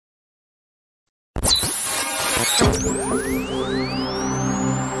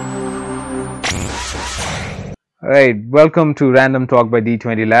Alright, welcome to Random Talk by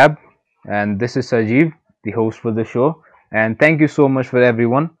D20 Lab, and this is Sajeev, the host for the show. And thank you so much for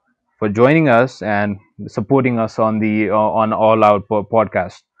everyone for joining us and supporting us on the on all our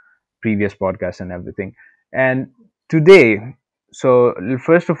podcast, previous podcasts and everything. And today, so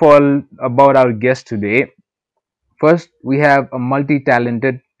first of all, about our guest today. First, we have a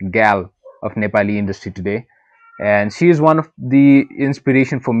multi-talented gal of Nepali industry today, and she is one of the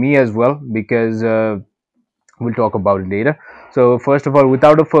inspiration for me as well because. We'll talk about it later. So first of all,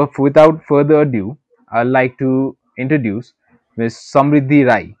 without further ado, I'd like to introduce Miss Samriddhi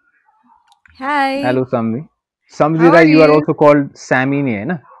Rai. Hi, Hello, Samri. Samriddhi how Rai, are you are you? also called Sammy, ne, hai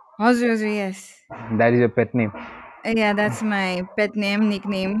na? Hazur, hazur, yes. That is your pet name. Yeah, that's my pet name,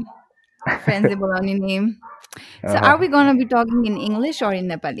 nickname, friends bolani name. So, Uh, are we gonna be talking in English or in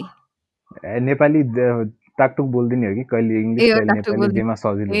Nepali? Nepali टाकटुक बोलिदिने हो कि कहिले English Eh, कहिले takto Nepali boldi. जेमा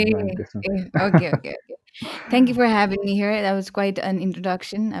सजिलो Eh, हुन्छ अनि त्यसमा okay, okay, okay. Thank you for having me here. That was quite an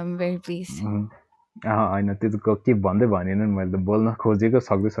introduction. I'm very pleased. होइन त्यो त के भन्दै भनेन नि मैले त बोल्न खोजेको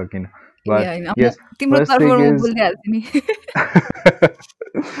सक्दै सकिनँ Yeah, बट होइन म यस तिम्रो फर्स्ट तर्फबाट थिङ म इज बोलिहाल्छु नि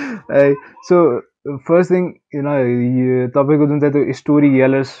so first thing तपाईँको जुन चाहिँ त्यो story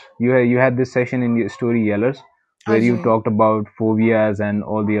yellers you had this session in your story yellers where you हजुर talked about phobias and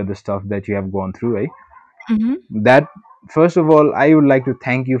all the other stuff that you have gone through, right? Mhm. That first of all, I would like to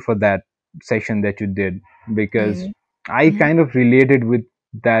thank you for that session that you did because A, I mhm. kind of related with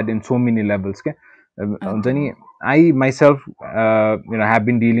that in so many levels. Okay? हुन्छ Okay, नि, I myself have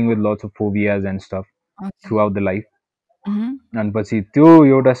been dealing with lots of phobias and stuff okay. throughout the life. Mhm. अनि पछि त्यो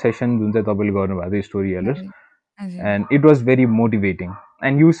एउटा session जुन चाहिँ तपाईँले गर्नुभएको थियो स्टोरी हेलर्स हजुर हजुर and it was very motivating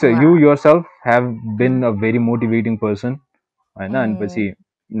and you say वा you yourself have been a very motivating person होइन अनि Oh, पछि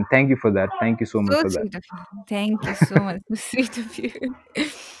thank you for that, thank you so much so for that. sweet of you. Thank you so much. So sweet of you.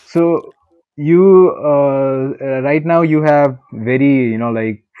 So you right now you have very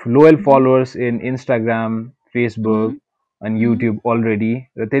like loyal Mhm, followers in Instagram, Facebook mhm, and mhm, YouTube already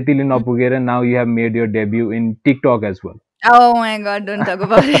र त्यतिले mhm. नपुगेर now you have made your debut in TikTok as well. Oh my God, don't talk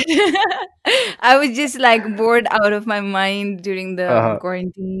about it. I was just like bored out of my mind during the uh-huh,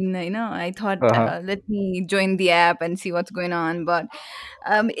 quarantine. I thought, uh-huh. let me join the app and see what's going on. But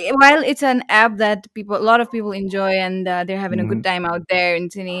while it's an app that a lot of people enjoy and they're having a good Mhm. time out there in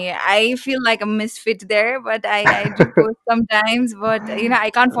Sydney, I feel like a misfit there. But I do post sometimes. But I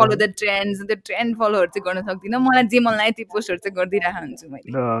can't follow the trends. The trend follower चाहिँ गर्न सक्दिनँ मलाई जे मन लाग्यो त्यो पोस्टहरू चाहिँ गरिदिइरहेको हुन्छु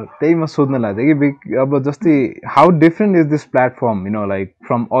मैले त्यही म सोध्न लाग्थेँ कि अब जस्तै how different is this platform like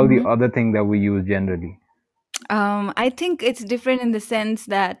from all the Mhm. other thing that we use generally. I think it's different in the sense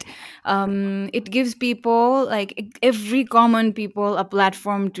that it gives people, like every common people, a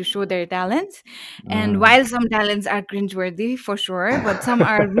platform to show their talents. And Mhm. while some talents are cringeworthy for sure, but some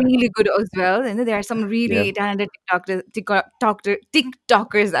are really good as well. And there are some Yeah. really talented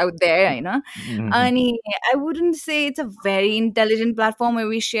TikTokers out there, you know. Mhm. And I wouldn't say it's a very intelligent platform where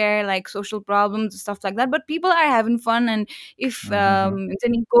we share like social problems and stuff like that, but people are having fun. And if Mhm. हुन्छ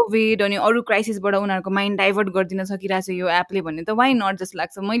नि covid अनि अरू क्राइसिसबाट उनीहरूको mind divert गरिदिन सकिरहेको छ यो एपले भने त वाइ नट जस्तो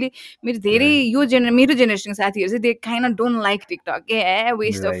लाग्छ मैले मेरो धेरै Right. मेरो जेनेरेसनको साथीहरू चाहिँ they kind don't like TikTok A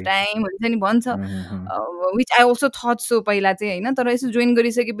West of Right. Time हुन्छ नि भन्छ Mhm. Which I also thought so पहिला चाहिँ होइन तर यसो जोइन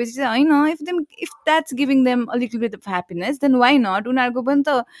गरिसकेपछि चाहिँ होइन if that's giving them a little beet of happiness then why not उनीहरूको पनि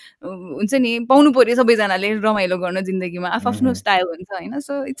त हुन्छ नि पाउनु पऱ्यो सबैजनाले रमाइलो गर्न जिन्दगीमा आफ्नो Mhm. स्टाइल हुन्छ होइन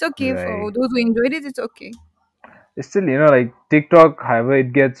so it's okay Right. For those who enjoy it it's okay Still, like TikTok, however, it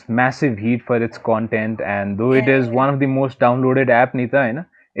gets massive heat for its content, and though it is one of the most downloaded app, Nita,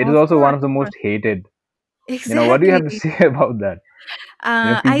 it is Of also one course, of the of most course. hated. What do you have to Exactly. say about that? I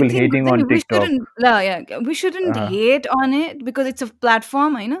People think hating then on TikTok. we shouldn't Uh-huh. hate on it because it's a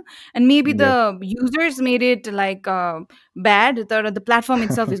platform, you know, and maybe Yep. the users made it like bad. The platform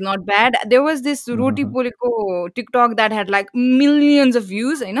itself is not bad. There was this Roti Mhm. Poliko TikTok that had like millions of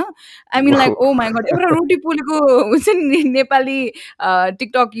views, you know. I mean, like, Whoa. oh my god, every Roti Poliko was in Nepali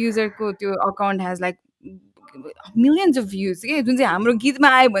TikTok user ko त्यो account has like millions of views के जुन चाहिँ हाम्रो गीतमा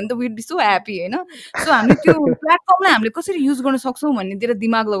आयो भने त weed be so happy होइन सो हामीले त्यो प्लेटफर्मलाई हामीले कसरी युज गर्न सक्छौँ भन्नेतिर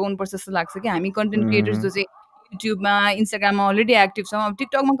दिमाग लगाउनुपर्छ जस्तो लाग्छ कि हामी कन्टेन्ट क्रिएटर्स जो Mhm. चाहिँ युट्युबमा इन्स्टाग्राममा अलरेडी एक्टिभ छौँ अब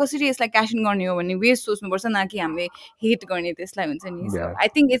टिकटकमा कसरी यसलाई क्यास इन गर्ने हो भन्ने वेज सोच्नुपर्छ न कि हामीले हेट गर्ने त्यसलाई हुन्छ नि so Yeah. I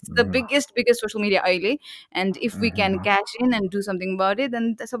think it's the Mhm. Biggest social media अहिले and if we can Mhm. Catch in and do something about it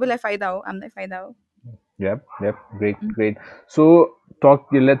then सबैलाई फाइदा हो हामीलाई फाइदा हो Yep. Yep. Great. Great. So,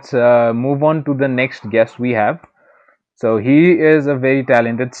 let's move on to the next guest we have. So, he is a very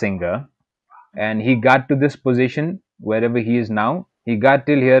talented singer, and he got to this position wherever he is now. He got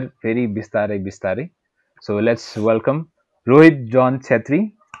till here very bistarai bistarai. So let's welcome Rohit John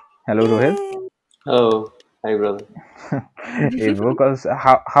Chettri. Hello, Rohit. Yay! Oh, hi brother. Hey, bro,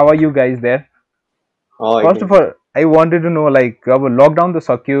 how are you guys there? Oh, I First of think all, I wanted to know like अब lockdown त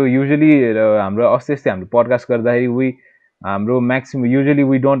सक्यो usually हाम्रो अस्ति अस्ति हाम्रो podcast गर्दाखेरि हाम्रो maximum usually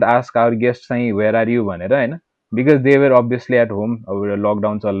we don't ask our guest चाहिँ वेयर आर यु भनेर होइन because they were obviously at home अब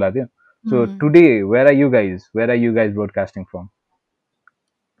लकडाउन चलिरहेको थियो so Hmm. Today where are you guys broadcasting from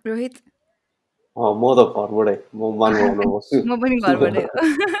Rohit, म त घरबाटै म मानगाउँमा बस्छु म पनि घरबाटै हो।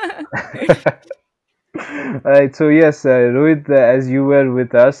 Alright, so yes, Rohit, as you were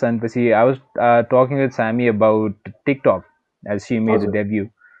with us, and I was talking with Sammy about TikTok as she made a हजुर debut.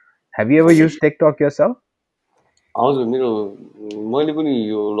 Have you ever हजुर used TikTok yourself? हजुर मेरो मैले पनि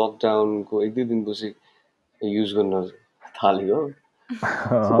यो लकडाउनको एक दुई दिनपछि युज गर्न थालेँ हो सो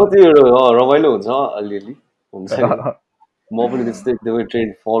Uh-huh. कतिवटा रमाइलो हुन्छ अलिअलि हुन्छ नि म पनि त्यस्तै एकदमै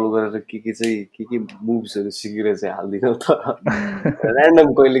ट्रेन्ड फलो गरेर के मुभ्सहरू सिकेर चाहिँ हाल्दिनँ तर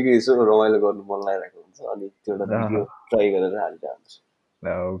ऱ्यान्डम कहिले के यसो रमाइलो गर्नु मन लागिरहेको हुन्छ अनि त्यो एउटा Uh-huh. भिडियो ट्राई गरेर हालिरहेको हुन्छ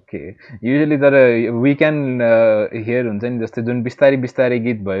Okay. Usually तर we can hear हुन्छ नि जस्तै जुन बिस्तारै बिस्तारै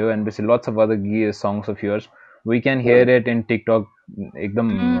गीत भयो and बेसी lots of other songs of yours we can hear it in TikTok एकदम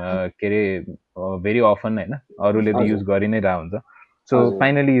Mm, के अरे very often होइन अरूले त हजुर युज गरि नै रह हुन्छ so हजुर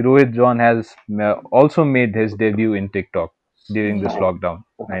finally Rohit John has also made his debut in TikTok during this yeah. lockdown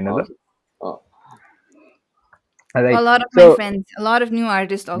होइन त हजुर अँ A right lot of my so friends, a lot of new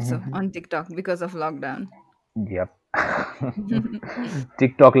artists also Mhm. on TikTok because of lockdown. Yep.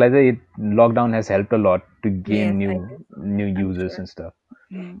 TikTok like it lockdown has helped a lot to Yes, gain I new guess. new I'm users sure. and stuff.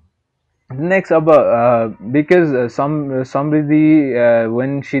 Mm. Next up, because Samriddhi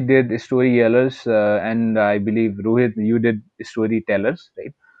when she did story yellers and I believe Rohit you did storytellers,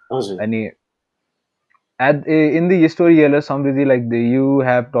 right? हजुर And in the story yellers, Samriddhi you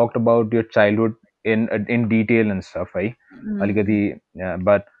have talked about your childhood in detail and stuff, right? Mm. Alikati,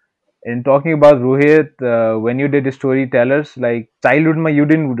 but in talking about Rohit, when you did storytellers, like childhood, you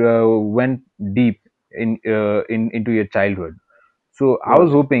didn't went deep in into your childhood. So I was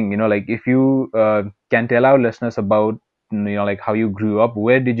हजुर hoping, like if you can tell our listeners about, like how you grew up,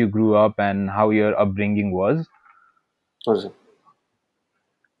 where did you grew up, and how your upbringing was. हजुर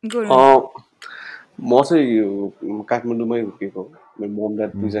Go Rohit. अँ, म चाहिँ यो काठमाडौँमै हुर्केको हो मेरो मम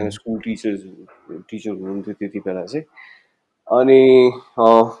ड्याड दुईजना Mm-hmm. स्कुल टिचर हुनुहुन्थ्यो त्यति बेला चाहिँ अनि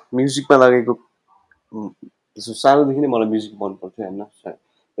म्युजिकमा लागेको त्यसो सानोदेखि नै मलाई म्युजिक मन पर्थ्यो होइन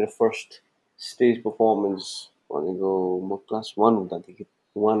मेरो फर्स्ट स्टेज पर्फर्मेन्स भनेको म क्लास वान हुँदा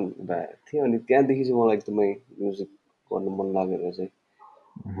थिएँ अनि त्यहाँदेखि चाहिँ मलाई एकदमै म्युजिक गर्नु मन लागेर चाहिँ म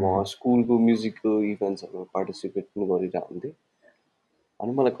Mm-hmm. स्कुलको म्युजिकको इभेन्ट्सहरूमा पार्टिसिपेट पनि गरिरहेको हुन्थेँ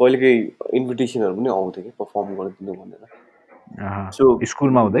अनि मलाई कहिलेकाहीँ इन्भिटेसनहरू पनि आउँथ्यो कि पर्फर्म गरिदिनु भनेर सो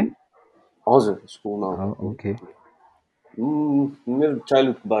School ma uday? हजुर स्कुलमा Oh, हुँदाखेरि okay. मेरो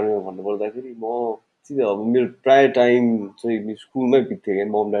चाइल्डहुडको बारेमा भन्नुपर्दाखेरि म सिधै अब मेरो प्राय टाइम चाहिँ स्कुलमै बित्थ्यो क्या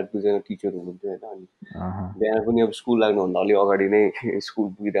मम ड्याड दुईजना टिचर हुनुहुन्थ्यो होइन अनि Uh-huh. बिहान पनि अब स्कुल लाग्नुभन्दा अलिक अगाडि नै स्कुल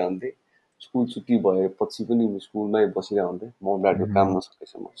पुगिरहेको हुन्थेँ स्कुल छुट्टी भएपछि पनि स्कुलमै बसिरहेको हुन्थेँ मम ड्याडको काम Mm-hmm.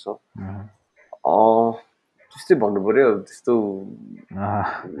 नसकेसम्म so Uh-huh. त्यस्तै भन्नु पऱ्यो त्यस्तो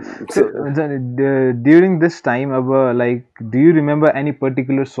So, during this time, like, do you remember any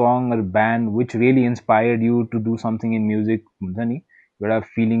particular song or band which really inspired you to do something in music? हुन्छ नि एउटा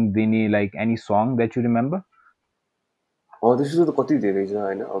feeling दिने like any song that you remember? त्यस्तो त कति धेरै छ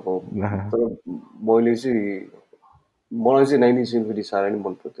होइन अब Uh-huh. तर मैले चाहिँ मलाई चाहिँ 1970 साह्रै नै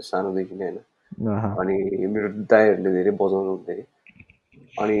मन पर्थ्यो सानोदेखि नै होइन Uh-huh. अनि मेरो दाइहरूले धेरै बजाउनुहुन्थ्यो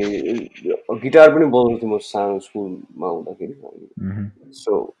अरे अनि गिटार पनि बजाउँथेँ म सानो स्कुलमा हुँदाखेरि Mm-hmm.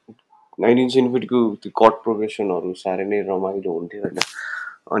 सो 1970को त्यो कर्ड प्रोग्रेसनहरू साह्रै नै रमाइलो हुन्थ्यो होइन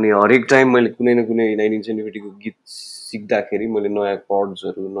अनि हरेक टाइम मैले कुनै न कुनै 1970को गीत सिक्दाखेरि मैले नयाँ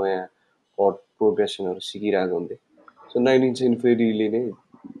कर्ड्सहरू नयाँ कर्ड प्रोग्रेसनहरू सिकिरहेको हुन्थेँ सो 1970ले नै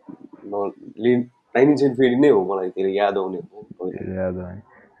 1970 नै हो मलाई धेरै याद आउने पहिला Yeah,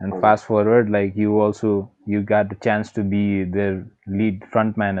 and हजुर fast forward, like you got the chance to be their lead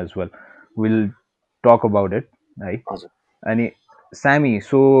frontman as well. We'll talk about it, right? हजुर And Sammy,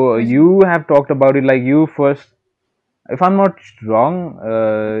 so Mm. you have talked about it like you first, if I'm not wrong,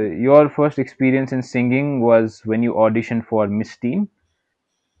 your first experience in singing was when you auditioned for Miss Teen,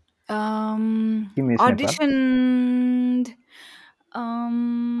 Ki Miss Nepal. Auditioned.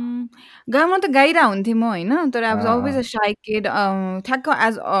 गाउँमा त गाइरहेको हुन्थेँ म होइन, तर I was always अँ, a Sai kid, ठ्याक्क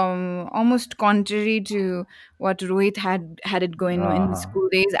as almost contrary to what Rohit had it going in the अँ, school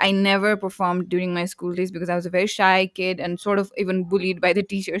days. I never performed during my school days because I was a very shy kid and sort of even bullied by the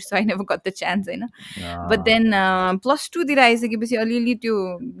teachers, so I never got the chance, you know. But अँ, then plus 2 तिर आइसकेपछि अलिअलि त्यो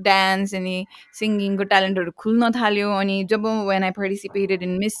dance अनि सिङ्गिङको ट्यालेन्टहरू खुल्न थाल्यो अनि जब when I participated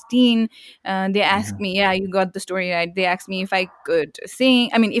in Miss Teen, they asked mhm, me, yeah, you got the story right. They asked me if I could sing.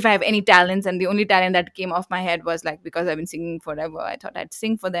 I mean, if I have any talents, and the only talent that came off my head was like because I've been singing forever, I thought I'd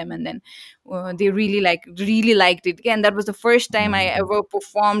sing for them, and then they really liked it. And that was the first time I mhm, ever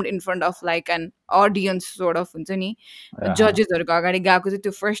performed in front of like an audience sort of हुन्छ नि अँ, जजेसहरूको अगाडि गएको चाहिँ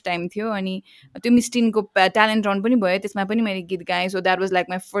त्यो first time थियो अनि त्यो मिस्टिनको ट्यालेन्ट रन पनि भयो त्यसमा पनि मैले गीत गाएँ so that was like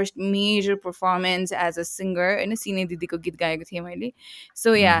my first major performance as a singer होइन सिने दिदीको गीत गाएको थिएँ मैले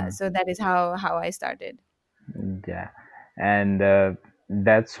so yeah mhm. So that is how I started Yeah, and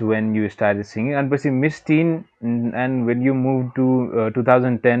that's when you started singing. And but see, Miss Teen, and when you moved to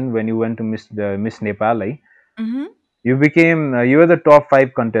 2010, when you went to Miss Nepal, you became you were the top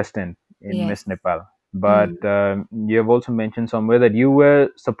five contestant in Miss Yes. Nepal. But Mm. you have also mentioned somewhere that you were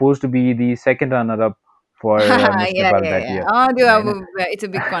supposed to be the second runner-up for Miss Yeah, Nepal yeah, that yeah. year. Oh, Right? it's a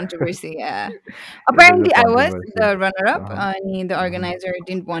big controversy. Yeah. It was a Apparently, I was controversy. the runner-up, Uh-huh. and the Uh-huh. organizer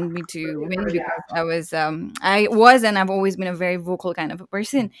didn't want me to win because I was, and I've always been a very vocal kind of a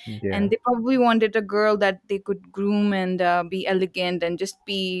person, Yeah. and they probably wanted a girl that they could groom and be elegant and just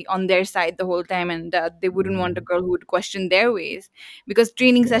be on their side the whole time, and they wouldn't want a Mhm. girl who would question their ways because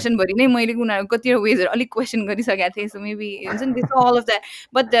training Yeah. session भरि नै मैले उनीहरूको कतिवटा वेजहरू अलिक question गरिसकेको थिएँ so maybe हुन्छ नि this all of that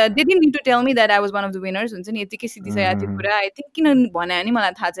but they didn't need to tell me that I was one of the winners हुन्छ नि यतिकै सिद्धिसकेको थियो Mhm. कुरा आई थिङ्क किन भने नि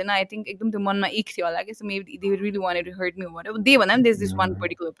मलाई थाहा छैन आई थिङ्क एकदम त्यो मनमा इक थियो होला कि so maybe they really wanted to hurt me भन्यो दे भन्दा पनि there's this one Mhm.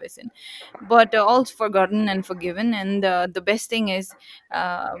 particular person but all's forgotten and forgiven and the best thing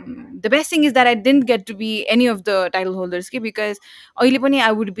is that I didn't get to be any of the title holders के because अहिले पनि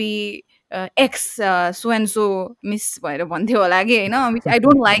I would be X so and so miss भएर भन्थ्यो होला कि होइन which I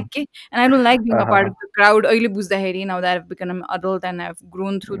don't like के and I don't like being a part Uh-huh. of the crowd अहिले बुझ्दाखेरि now that I've become an adult and I've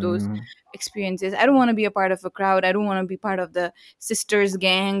grown through those Mhm. experiences I don't want to be a part of a crowd I don't want to be part of the sisters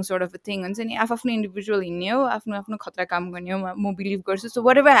gang sort of a thing हुन्छ नि आफ्नो individual हिँड्ने हो आफ्नो आफ्नो खतरा काम गर्ने हो म बिलिभ गर्छु so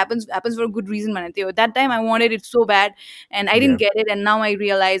what ever happens for good reason भनेको थियो that time I wanted it so bad and I Yeah. Didn't get it and now I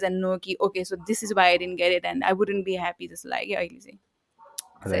realise and no कि okay so this is why I didn't get it and I wouldn't be happy जस्तो लाग्यो अहिले चाहिँ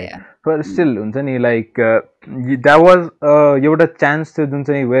so Right. Yeah But still, हुन्छ नि like that was एउटा chance थियो जुन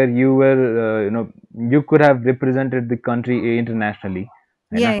चाहिँ where you were you could have represented the country internationally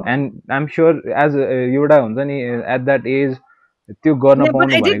होइन या and I'm sure as एउटा हुन्छ नि at that age त्यो गर्न Yeah,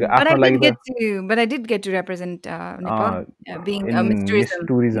 पाउनु भनेको आफ्नो लागि त but I did get to represent Nepal, being a Miss in Miss Tourism.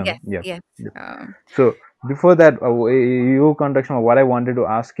 Tourism. Yes, Yeah. yes. Yeah. So before that, यो contextमा what I wanted to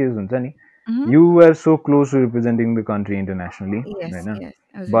ask is हुन्छ नि Mhm. you were so close to representing the country internationally Yes, होइन yes.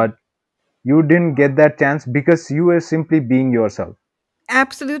 हजुर. but you didn't get that chance because you were simply being yourself.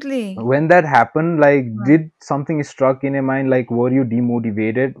 Absolutely. When that happened, like, did something struck in your mind? Like, were you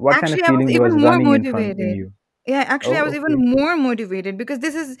demotivated? What kind of Actually, I was feeling was even more running in front in motivated. you? Yeah, actually, I Oh, was even okay. more motivated because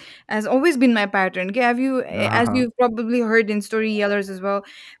this is has always been my pattern. Okay, as Uh-huh. you've probably heard in story yellers as well,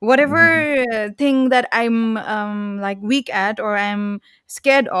 Mm-hmm. whatever thing that I'm like weak at or I'm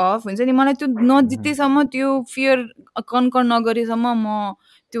scared of, हुन्छ नि मलाई त्यो Mm-hmm. नजितेसम्म त्यो fear कन्कर नगरेसम्म म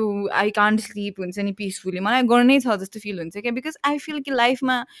त्यो I can't sleep हुन्छ नि पिसफुली मलाई गर्नै छ जस्तो फिल हुन्छ क्या बिकज आई फिल कि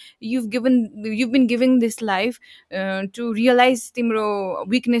लाइफमा you've been giving this life to realise तिम्रो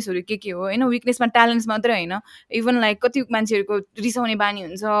विकनेसहरू के हो होइन विकनेसमा ट्यालेन्ट्स मात्रै होइन इभन लाइक कति मान्छेहरूको रिसाउने बानी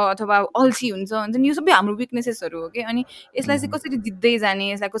हुन्छ अथवा अल्छी हुन्छ नि यो सबै हाम्रो विकनेसेसहरू हो कि अनि यसलाई चाहिँ Mm-hmm. कसरी जित्दै जाने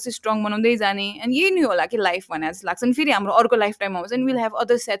यसलाई कसरी स्ट्रङ बनाउँदै जाने अनि यही नै होला कि लाइफ भने जस्तो लाग्छ अनि फेरि हाम्रो अर्को लाइफ टाइम आउँछ नि will have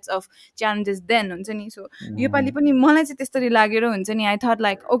other sets of challenges then हुन्छ नि सो योपालि पनि मलाई चाहिँ त्यस्तरी लागेर हुन्छ नि आई थट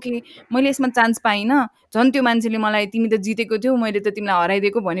लाइक ओके मैले यसमा चान्स पाइनँ झन् त्यो मान्छेले मलाई तिमी त जितेको थियौ मैले त तिमीलाई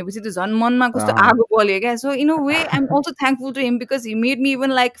हराइदिएको भनेपछि त झन् मनमा कस्तो Uh-huh. आगो बल्यो क्या so in a way I am also thankful to him because he made me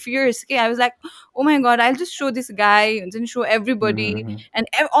even like fears के I was like oh my God I just show this guy हुन्छ नि show everybody Mm-hmm.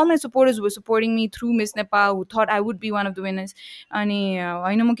 And all my supporters were supporting me through Miss Nepal who thought I would be one of the winners अनि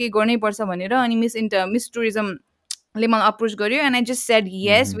होइन म केही गर्नै पर्छ भनेर अनि मिस टुरिज्म ले मलाई अप्रोच गर्यो and I just shed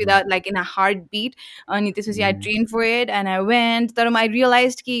yes Mm-hmm. Without like in a heart beet अनि त्यसपछि I Mm-hmm. Train for it and I went तर आई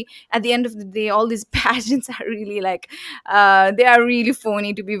रियलाइज कि at the and of the day all this passions are really like they are really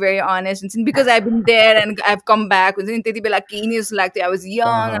Fani to be very honest हुन्छ नि because I been there and I have come back हुन्छ नि त्यति बेला केही नै जस्तो लाग्थ्यो I was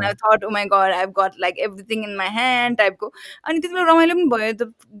young and Uh-huh. I thought oh my God I have got like everything in my hand टाइपको अनि त्यति बेला रमाइलो पनि भयो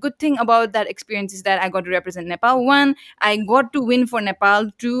the good thing about that experience is that I got to represent Nepal one I got to win for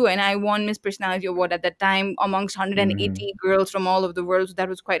Nepal too, and I won Miss Personality Award at that time amongst Mhm. 180 girls from all over the world. So that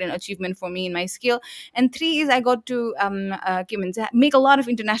was quite an achievement for me in my skill. And three is I got to make a lot of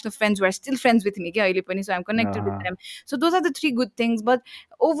international friends who are still friends with me. So I'm connected with Uh-huh. them. So those are the three good things. But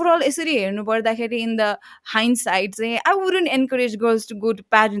overall, in the hindsight, say I wouldn't encourage girls to go to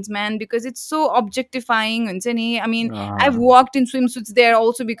pageants, man, because it's so objectifying. I mean, I've Uh-huh. walked in swimsuits there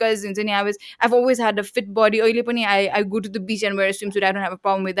also because I've always had a fit body. I go to the beach and wear a swimsuit. I don't have a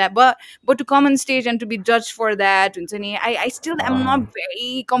problem with that. But to come on stage and to be judged for that, I still am not Uh-huh.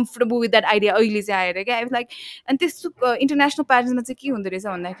 very comfortable with that idea. I was like, and this international pageants चाहिँ के हुँदो रहेछ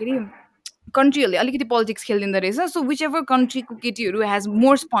भन्दाखेरि कन्ट्रीहरूले अलिकति politics खेलिदिँदो रहेछ so which ever कन्ट्रीको केटीहरू has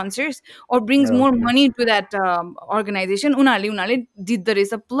more sponsors और brings more Okay. Money to that organisation उनीहरूले जित्दो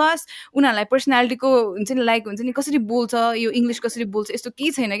रहेछ प्लस उनीहरूलाई पर्सनालिटीको हुन्छ नि लाइक हुन्छ नि कसरी बोल्छ यो इङ्ग्लिस कसरी बोल्छ यस्तो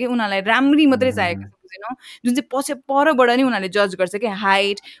केही छैन कि उनीहरूलाई राम्ररी मात्रै चाहिएको Mhm. छ बुझेनौ जुन चाहिँ पछि परबाट नि उनीहरूले जज गर्छ कि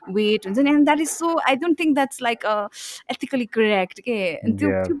हाइट वेट हुन्छ नि and that is so I don't think that's like ethically correct के त्यो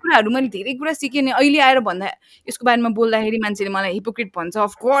Yeah. त्यो कुराहरू मैले धेरै कुरा सिकेँ नि अहिले आएर भन्दा यसको बारेमा बोल्दाखेरि मान्छेले मलाई हिपोक्रिट भन्छ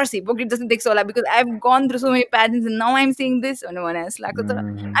अफ कोर्स हिपोक्रिट जस्तो देख्छ होला because I have gone through so many प्याजेन्ट्स and now I'm सेङ this भने जस्तो लाग्छ तर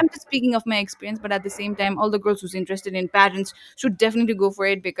Mhm. I'm just speaking of my experience but at the same time all the girls whose interested in parents should definitely go for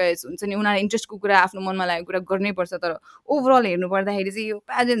it because हुन्छ नि उनीहरूलाई इन्ट्रेस्टको कुरा आफ्नो मनमा लागेको कुरा गर्नै पर्छ तर ओभरअल हेर्नु पर्दाखेरि चाहिँ यो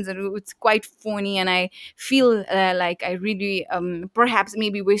प्याजेन्ट्सहरू it's quite Fani and I feel like I really परह्याप्स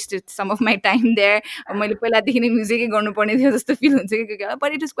maybe wasted some of my time there मैले पहिलादेखि नै म्युजिकै गर्नुपर्ने थियो जस्तो फिल हुन्छ कि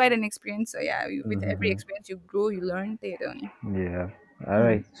but it is quite an experience yeah with every Mhm. Experience you grow you learn त्यही हो नि Yeah. All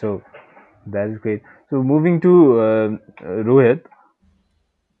right. So that is great. So moving to Rohit,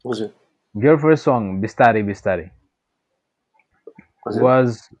 हजुर your first song, Bistari Bistari, हजुर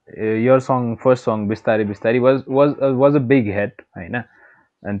was your song first song Bistari Bistari was a big hit, होइन?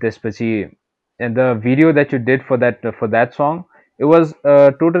 And त्यसपछि and the video that you did for that song, it was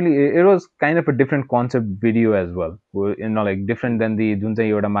totally it was kind of a different concept video as well. Like different than the जुन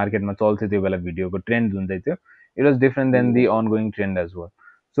चाहिँ एउटा मार्केटमा चल्थ्यो त्यो बेला भिडियोको trend जुन चाहिँ थियो, it was different than the ongoing trend as well.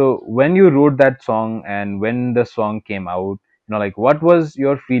 So when you wrote that song and when the song came out, like what was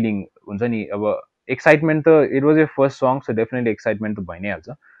your feeling? हुन्छ नि अब excitement त it was your first song, so definitely excitement त भइ नै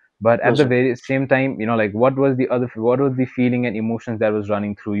हाल्छ. But at the हजुर very same time, like what was the feeling and emotions that was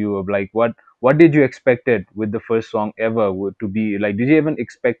running through you of like what did you expected with the first song ever to be like? Did you even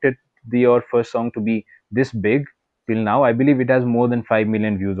expected your first song to be this big till now? I believe it has more than 5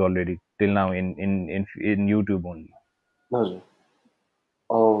 million views already till now in YouTube only.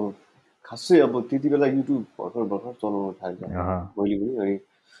 हजुर खासै अब त्यति बेला YouTube भर्खर भर्खर चलाउन थालेको होइन Uh-huh. मैले पनि अनि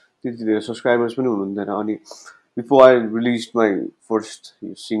त्यति धेरै सब्सक्राइबर्स पनि हुनुहुन्थेन अनि before I release my first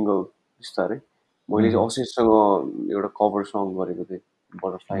single बिस्तारै मैले चाहिँ Mm-hmm. अशेषसँग एउटा कभर सङ गरेको थिएँ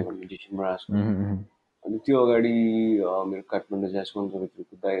बटरफ्लाई भन्ने डिसेम्बर आजको Mm-hmm. अनि त्यो अगाडि मेरो काठमाडौँ ज्याज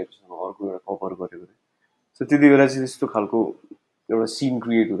कन्जर्भेटरको दाइहरूसँग अर्को एउटा कभर गरेको थिएँ सो त्यति बेला चाहिँ त्यस्तो खालको एउटा सिन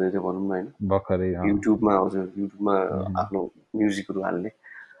क्रिएट हुँदै थियो भनौँ न होइन Bakari, युट्युबमा हजुर युट्युबमा Mm-hmm. आफ्नो म्युजिकहरू हाल्ने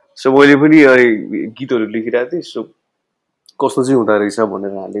सो मैले पनि गीतहरू लेखिरहेको थिएँ सो कस्तो चाहिँ हुँदो रहेछ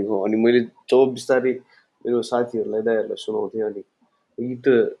भनेर हालेको अनि मैले जब बिस्तारै मेरो साथीहरूलाई दाइहरूलाई सुनाउँथेँ अनि गीत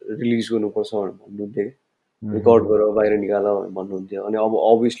रिलिज गर्नुपर्छ भनेर भन्नुहुन्थ्यो कि रेकर्ड Mm-hmm. गरेर बाहिर निकाल भनेर भन्नुहुन्थ्यो अनि अब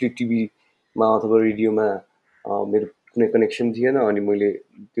अभियसली टिभीमा अथवा रेडियोमा मेरो कुनै कनेक्सन थिएन अनि मैले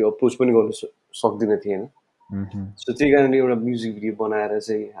त्यो अप्रोच पनि गर्नु सक्दिनँ थिएँ होइन Mm-hmm. सो त्यही कारणले एउटा म्युजिक भिडियो बनाएर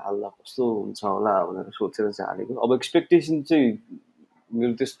चाहिँ हाल्दा कस्तो हुन्छ होला भनेर सोचेर चाहिँ हालेको अब एक्सपेक्टेसन चाहिँ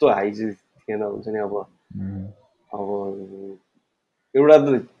मेरो त्यस्तो हाई चाहिँ थिएन हुन्छ नि Mm-hmm. अब एउटा त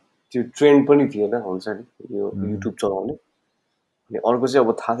त्यो ट्रेन्ड पनि थिएन हुन्छ नि यो Mm-hmm. युट्युब चलाउने अनि अर्को चाहिँ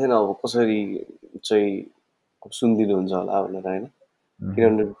अब थाहा थिएन अब कसरी चाहिँ अब सुनिदिनुहुन्छ होला भनेर होइन Mm-hmm.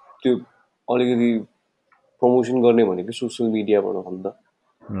 किनभने त्यो अलिकति प्रमोसन गर्ने भनेको सोसियल मिडियाबाट हो नि त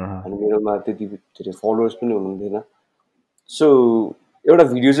Uh-huh. अनि मेरोमा त्यति धेरै फलोवर्स पनि हुनुहुन्थेन सो एउटा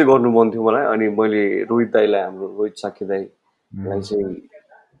भिडियो चाहिँ गर्नु मन थियो मलाई अनि मैले रोहित दाईलाई हाम्रो रोहित साक्य दाईलाई Mm-hmm. चाहिँ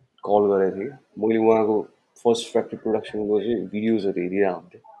कल गरेको थिएँ मैले उहाँको फर्स्ट फ्याक्ट्री प्रोडक्सनको चाहिँ भिडियोजहरू हेरिरहेको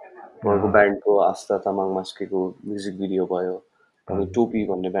हुन्थेँ उहाँको Uh-huh. ब्यान्डको आस्था तामाङ मास्केको म्युजिक भिडियो भयो अनि टोपी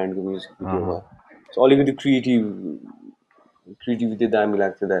भन्ने ब्यान्डको म्युजिक भिडियो Uh-huh. भयो सो अलिकति क्रिएटिभिटी दामी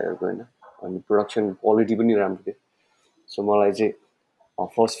लाग्थ्यो दाइहरूको होइन अनि प्रोडक्सन क्वालिटी पनि राम्रो थियो सो मलाई चाहिँ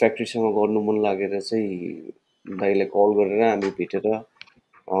फर्स्ट फ्याक्ट्रीसँग गर्नु मन लागेर चाहिँ दाइलाई कल गरेर हामी भेटेर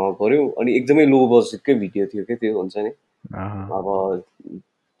गऱ्यौँ अनि एकदमै लो बजेटकै भिडियो थियो क्या त्यो हुन्छ नि Uh-huh. अब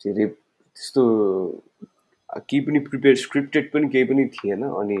धेरै त्यस्तो केही पनि प्रिपेयर स्क्रिप्टेड पनि केही पनि थिएन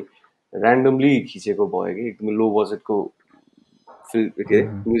अनि ऱ्यान्डमली खिचेको भयो कि एकदमै लो बजेटको फिल्म के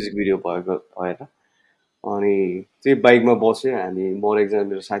Mm-hmm. म्युजिक भिडियो भएको भएर अनि त्यही बाइकमा बस्यो हामी म र एकजना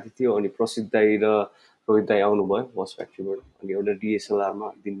मेरो साथी थियो अनि प्रसिद्ध दाई र रोहित दाई आउनुभयो बस फ्याक्ट्रीबाट अनि एउटा डिएसएलआरमा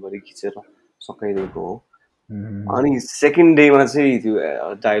दिनभरि खिचेर सकाइदिएको हो Mhm. अनि सेकेन्ड डेमा चाहिँ त्यो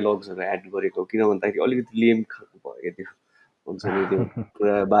डायलग्सहरू एड गरेको किन भन्दाखेरि अलिकति लेम खालको भयो क्या त्यो हुन्छ नि त्यो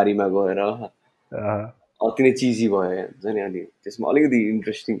पुरा बारीमा गएर अति नै चिजी भयो हुन्छ नि अनि त्यसमा अलिकति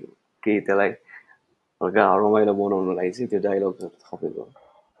इन्ट्रेस्टिङ केही त्यसलाई हल्का रमाइलो बनाउनलाई चाहिँ त्यो डायलग्सहरू थपेको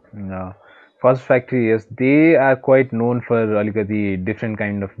No. First Factory, yes, they are quite known for alikati different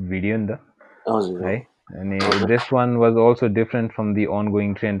kind of video in the हजुर हो right. And हजुर this one was also different from the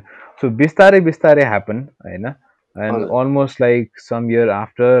ongoing trend. So Bistare Bistare happened, right? And हजुर almost like some year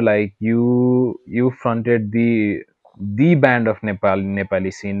after, like you fronted the band of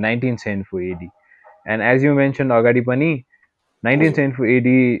Nepali scene, 1974 AD. And as you mentioned, Agadi Pani, हजुर 1974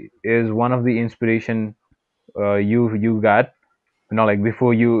 AD is one of the inspiration you got, like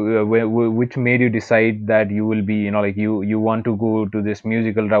before you which made you decide that you will be, like you want to go to this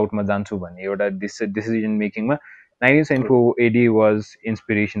musical route ma janchu bhanne euta this decision making ma 1974 AD was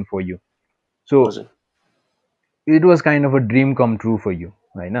inspiration for you. So हजुर it was kind of a dream come true for you,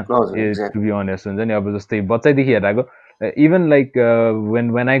 right? हजुर To exactly be honest, हुन्छ नि अब जस्तै बच्चैदेखि हेरेको even like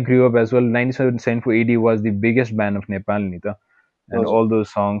when I grew up as well, 1974 AD was the biggest band of Nepal ni ta, and हजुर all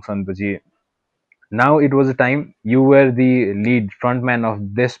those songs and now it was a time you were the lead frontman of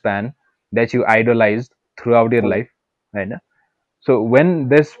this band that you idolized throughout your हजुर life, right? So when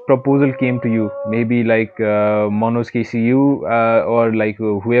this proposal came to you, maybe like Monos KCU or like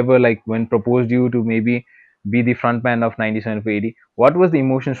whoever, like when proposed you to maybe be the frontman of 97 for 80, what was the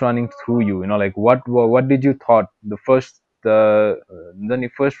emotions running through you? Like what did you thought the first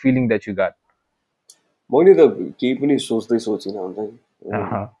feeling that you got? मैले त केही पनि सोचिनँ हुन्छ नि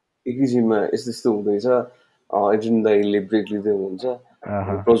Uh-huh. एकैछिनमा यस्तो यस्तो हुँदैछ एकजना दाइले ब्रेक लिँदै हुनुहुन्छ अनि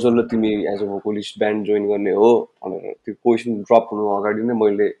Uh-huh. प्रज्वल र तिमी as a vocalist band join गर्ने हो भनेर त्यो क्वेसन ड्रप हुनु अगाडि नै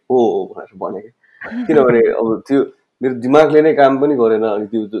मैले हो भनेर भने किनभने अब त्यो मेरो दिमागले नै काम पनि गरेन अनि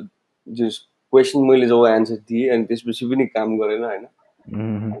त्यो क्वेसन मैले जब एन्सर दिएँ अनि त्यसपछि पनि काम गरेन होइन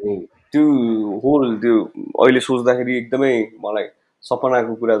Mm-hmm. अनि त्यो होल त्यो अहिले सोच्दाखेरि एकदमै मलाई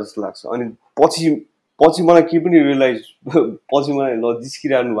सपनाको कुरा जस्तो लाग्छ अनि पछि पछि मलाई के पनि रियलाइज पछि मलाई ल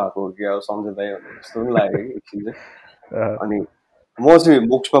जिस्किरहनु भएको हो कि अब सम्झँदै भनेर जस्तो पनि लाग्यो कि एकछिन चाहिँ Uh-huh. अनि म चाहिँ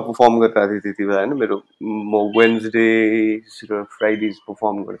मोक्समा पर्फर्म गरिरहेको थिएँ त्यति बेला होइन मेरो म वेन्सडे र फ्राइडेज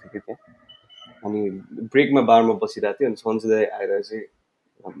पर्फर्म गर्थेँ कि त्यहाँ अनि ब्रेकमा बारमा बसिरहेको थिएँ अनि सन्चै आएर चाहिँ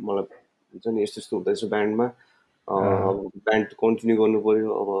मलाई हुन्छ नि यस्तो यस्तो हुँदैछ ब्यान्डमा Uh-huh. अब ब्यान्ड कन्टिन्यू गर्नु पऱ्यो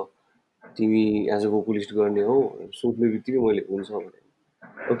अब तिमी एज अ भोकलिस्ट गर्ने हो सोध्ने बित्तिकै मैले हुन्छ भने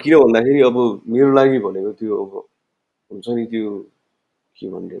अब किन भन्दाखेरि अब मेरो लागि भनेको त्यो अब हुन्छ नि त्यो के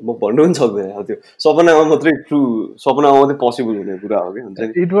भन्ने म भन्नु पनि सक्दैन अब त्यो सपनामा मात्रै ट्रु सपनामा मात्रै पोसिबल हुने कुरा हो कि हुन्छ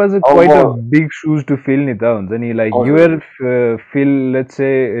नि It was a अब quite a म big shoes to fill नि त हुन्छ नि like you हजुर were fill let's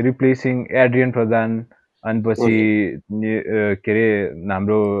say replacing Adrian Pradhan अनि पछि हजुर के अरे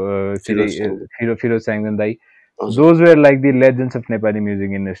हाम्रो के अरे फिरोज सिंह फिरोज स्याङ्जन दाई हजुर those were like the legends of Nepali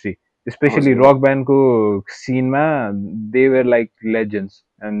music industry, especially हजुर rock band को scene मा they were like legends,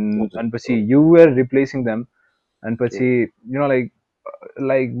 and हजुर अनि पछि you were replacing them अनि पछि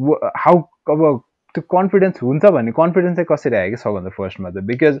like हाउ अब त्यो कन्फिडेन्स हुन्छ भन्ने कन्फिडेन्स चाहिँ कसरी आयो कि सबभन्दा फर्स्टमा त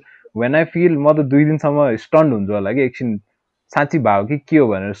बिकज वेन आई फिल म त 2 दिनसम्म स्टन्ड हुन्छ होला कि एकछिन साँच्ची भयो कि के हो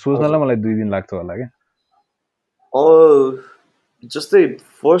भनेर सोच्नलाई हजुर मलाई 2 दिन लाग्छ होला क्या जस्तै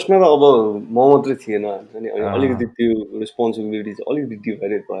फर्स्टमा त अब म मात्रै थिएन हुन्छ नि अनि अलिकति अँ, त्यो रेस्पोन्सिबिलिटी चाहिँ अलिकति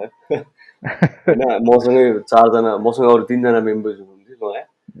डिभाइडेड भयो होइन मसँगै चारजना मसँग अरू तिनजना मेम्बर्स हुनुहुन्थ्यो नयाँ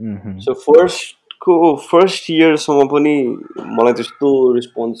मह्म, सो फर्स्ट इयरसम्म पनि मलाई त्यस्तो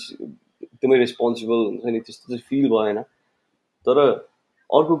एकदमै रेस्पोन्सिबल हुन्छ नि त्यस्तो चाहिँ फिल भएन तर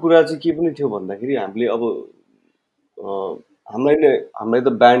अर्को कुरा चाहिँ के पनि थियो भन्दाखेरि हामीले अब हामीलाई त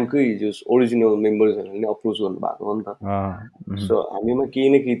ब्यान्डकै जो ओरिजिनल मेम्बर्सहरूले नै अप्रोच गर्नु भएको हो नि त अँ, मह्म, सो हामीमा केही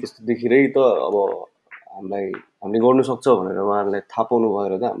न केही त्यस्तो देखेरै त अब हामीले गर्नु सक्छ भनेर उहाँहरूलाई थाहा पाउनु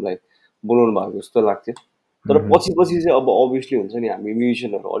भएर त हामीलाई बोलाउनु भएको जस्तो लाग्थ्यो तर मह्म, पछि पछि चाहिँ अब अभियसली हुन्छ नि हामी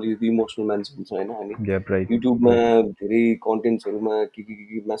म्युजिसियनहरू अलिकति इमोसनल मान्छे हुन्छ होइन अनि यप राइट युट्युबमा राइट धेरै कन्टेन्ट्सहरूमा के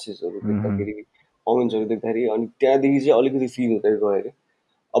मेसेजहरू मह्म, देख्दाखेरि कमेन्ट्सहरू देख्दाखेरि अनि त्यहाँदेखि चाहिँ अलिकति फिल हुँदै गयो क्या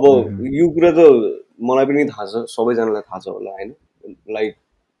अब मह्म, यो कुरा त मलाई पनि थाहा छ सबैजनालाई थाहा छ होला होइन लाइक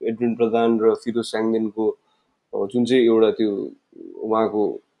एड्रिन प्रधान र फिरोज स्याङ्देनको जुन चाहिँ एउटा त्यो उहाँको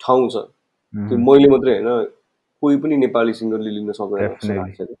ठाउँ छ त्यो मह्म, मैले मात्रै होइन कोही पनि नेपाली सिङ्गरले लिन सक्दैन जस्तो डेफिनेटली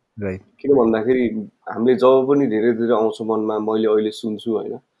लाग्छ कि राइट किन भन्दाखेरि हामीले जब पनि धेरै धेरै आउँछ मनमा मैले अहिले सुन्छु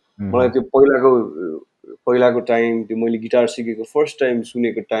होइन मलाई मह्म, त्यो पहिलाको टाइम त्यो मैले गिटार सिकेको फर्स्ट टाइम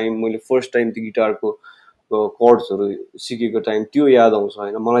सुनेको टाइम मैले फर्स्ट टाइम त्यो गिटारको कर्ड्सहरू सिकेको टाइम त्यो याद आउँछ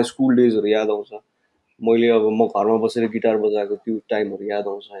होइन मलाई स्कुल डेजहरू याद आउँछ मैले अब म घरमा बसेर गिटार बजाएको त्यो टाइमहरू याद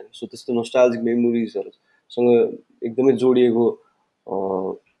आउँछ होइन सो त्यस्तो नोस्टाल्जिक मेमोरिजहरूसँग एकदमै जोडिएको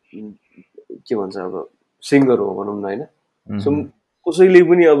के भन्छ अब सिङ्गर हो भनौँ न होइन सो Mhm.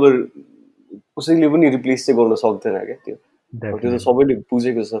 कसैले पनि रिप्लेस चाहिँ गर्न सक्दैन क्या त्यो अब त्यो त Definitely. सबैले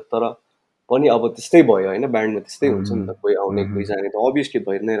बुझेको छ तर पनि अब त्यस्तै भयो होइन ब्यान्डमा त्यस्तै हुन्छ नि Mhm. त कोही आउने कोही Mhm. जाने त अभियसली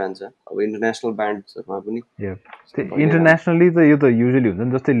भइ नै रहन्छ अब इन्टरनेसनल ब्यान्ड्सहरूमा पनि Yeah. त्यस्तो भइ नै रहन्छ इन्टरनेसनली त यो त युजली हुन्छ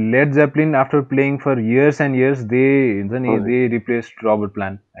नि जस्तै led जेप्लिन after playing for years and years they हुन्छ नि हजुर दे रिप्लेस रबर्ट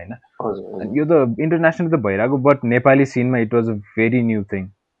प्लान्ट होइन हजुर हजुर अनि यो त इन्टरनेसनली त भइरहेको but Nepali cinema it was a very new thing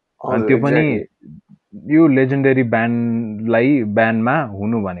अनि हजुर त्यो पनि एक्ज्याक्टली यो लेजेन्डरी ब्यान्डलाई ब्यान्डमा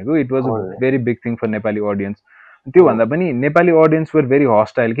हुनु भनेको इट वाज अ हजुर very big thing for Nepali audience हो त्योभन्दा पनि नेपाली अडियन्स वर भेरी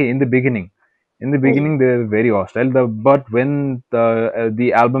हस्टाइल के इन द हजुर beginning they were very hostile but when the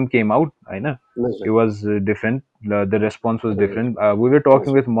album came out होइन हजुर it was different. The response was हजुर different. We were talking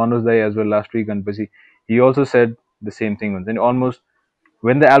हजुर with Manoj Dai as well last week, and he also said the same thing. And almost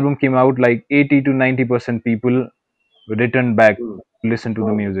when the album came out, like 80 to 90% people returned back to listen to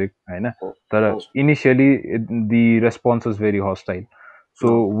the हजुर music. होइन हो तर हजुर initially the response was very hostile. हो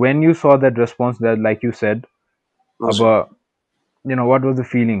So when you saw that response, that like you said, हजुर about what was the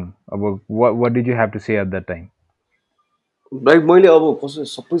feeling? About what did you have to say at that time? Like मैले अब कसै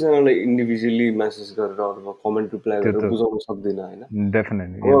सबैजनालाई individually message गरेर अथवा comment reply त्यो गरेर त बुझाउन सक्दिनँ होइन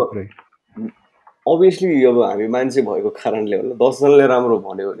definitely, yeah, अब right. अभियसली अब हामी मान्छे भएको कारणले होला 10जनाले राम्रो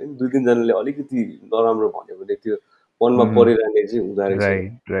भन्यो भने 2-3जनाले अलिकति नराम्रो भन्यो भने त्यो मनमा Mm-hmm. परिरहने चाहिँ हुँदो रहेछ क्या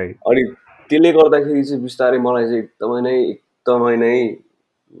Right, right. अनि त्यसले गर्दाखेरि चाहिँ बिस्तारै मलाई चाहिँ एकदमै नै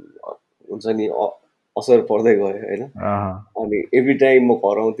हुन्छ नि असर पर्दै गयो होइन Uh-huh. अनि एभ्री टाइम म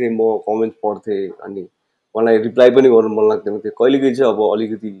घर आउँथेँ म कमेन्ट पढ्थेँ अनि मलाई रिप्लाई पनि गर्नु मन लाग्दैन थियो कहिलेकाहीँ चाहिँ अब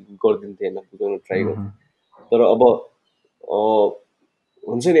अलिकति गरिदिन्थेँ होइन बुझाउन ट्राई Mm-hmm. गर्थेँ तर अब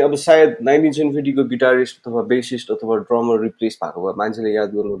हुन्छ नि अब सायद 1970 को गिटारिस्ट अथवा बेसिस्ट अथवा ड्रमर रिप्लेस भएको भए मान्छेले याद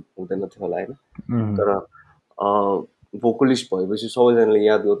गर्नु हुँदैन थियो होला होइन Mm-hmm. तर भोकलिस्ट भएपछि सबैजनाले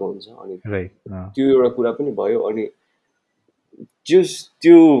याद गर्नुहुन्छ अनि Right. त्यो एउटा कुरा पनि भयो अनि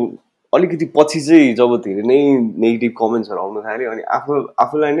त्यो अलिकति पछि चाहिँ जब धेरै नै नेगेटिभ कमेन्ट्सहरू आउन थाल्यो अनि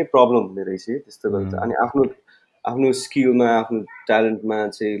आफूलाई नै प्रब्लम हुने रहेछ कि त्यस्तो गर्दा अनि आफ्नो आफ्नो स्किलमा आफ्नो ट्यालेन्टमा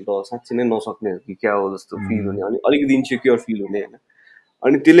चाहिँ ल साँच्ची नै नसक्ने हो कि क्या हो जस्तो फिल हुने अनि अलिकति इन्सेक्योर फिल हुने होइन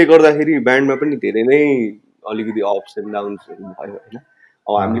अनि त्यसले गर्दाखेरि ब्यान्डमा पनि धेरै नै अलिकति अप्स एन्ड डाउन्सहरू भयो होइन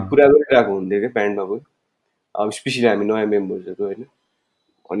अब हामीले कुरा गरिरहेको हुन्थ्यो क्या ब्यान्डमा पनि अब स्पेसली हामी नयाँ मेम्बर्सहरू होइन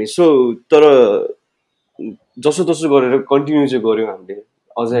अनि सो तर जसो तसो गरेर कन्टिन्यू चाहिँ गऱ्यौँ हामीले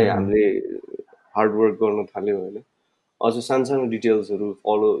अझै Mm-hmm. हामीले हार्डवर्क गर्न थाल्यौँ होइन अझ सानो सानो डिटेल्सहरू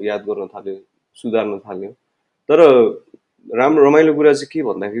याद गर्न थाल्यौँ सुधार्न थाल्यौँ तर राम्रो रमाइलो कुरा चाहिँ के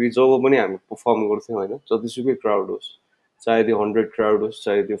भन्दाखेरि जब पनि हामी पर्फर्म गर्थ्यौँ होइन जतिसुकै क्राउड होस् चाहे त्यो 100 क्राउड होस्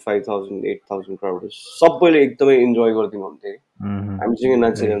चाहे त्यो 5000 8000 क्राउड होस् सबैले एकदमै इन्जोय गरिदिनु हुन्थ्यो Mm-hmm. हामीसँग Right.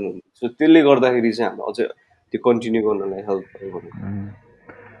 नाचिरहनु हुन्थ्यो सो त्यसले गर्दाखेरि चाहिँ हाम्रो अझै त्यो कन्टिन्यू गर्नलाई हेल्प भयो भनौँ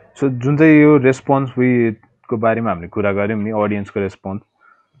सो जुन चाहिँ यो रेस्पोन्स को बारेमा हामीले कुरा गऱ्यौँ नि अडियन्सको रेस्पोन्स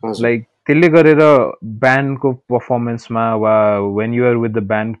हजुर लाइक त्यसले गरेर ब्यान्डको पर्फर्मेन्समा वा when you're with the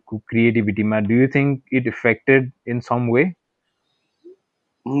ब्यान्डको क्रिएटिभिटीमा do you think it affected in some way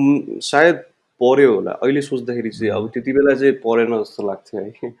सायद पर्यो होला अहिले सोच्दाखेरि चाहिँ अब त्यति बेला चाहिँ परेन जस्तो लाग्थ्यो है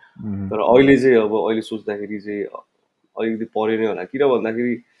तर अहिले सोच्दाखेरि चाहिँ अलिकति पऱ्यो नै होला किन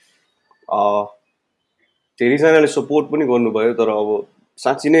भन्दाखेरि धेरैजनाले सपोर्ट पनि गर्नुभयो तर अब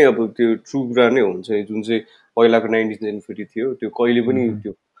साँच्ची नै अब त्यो ट्रु कुरा नै हुन्छ जुन चाहिँ पहिलाको 19th सेन्चुरी थियो त्यो कहिले पनि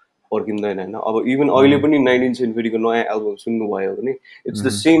त्यो फर्किँदैन होइन अब इभन अहिले पनि 19th सेन्चुरीको नयाँ एल्बम सुन्नुभयो भने it's the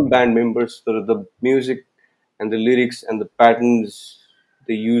same band members तर the music and the lyrics and the patterns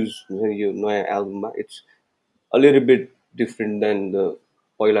they use हुन्छ नि यो नयाँ एल्बममा it's a little beet different then the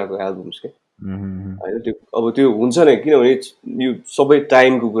पहिलाको एल्बम्स के होइन त्यो अब त्यो हुन्छ नै किनभने यो सबै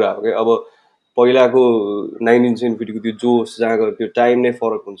टाइमको कुरा हो क्या अब पहिलाको 19th सेन्चुरीको त्यो जोस जहाँ गयो त्यो टाइम नै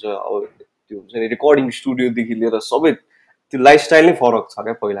फरक हुन्छ अब त्यो हुन्छ नि रेकर्डिङ स्टुडियोदेखि लिएर सबै त्यो लाइफस्टाइल नै फरक छ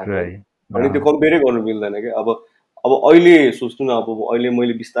क्या पहिलाको होइन राइट अनि त्यो कम्पेयरै गर्नु मिल्दैन क्या अब अहिले सोच्नु न अब अहिले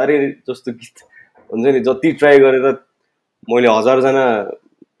मैले बिस्तारै जस्तो गीत हुन्छ नि जति ट्राई गरेर मैले 1000जना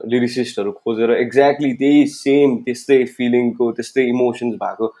लिरिसिस्टहरू खोजेर एक्ज्याक्टली त्यही सेम त्यस्तै फिलिङको त्यस्तै इमोसन्स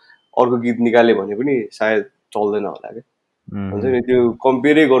भएको अर्को गीत निकाल्यो भने पनि सायद चल्दैन होला क्या हुन्छ नि त्यो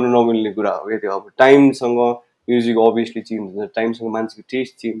कम्पेयरै गर्नु नमिल्ने कुरा हो क्या त्यो अब टाइमसँग म्युजिक अभियसली चेन्ज हुन्छ टाइमसँग मान्छेको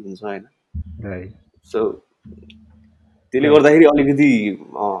टेस्ट चेन्ज हुन्छ होइन राइट सो त्यसले गर्दाखेरि अलिकति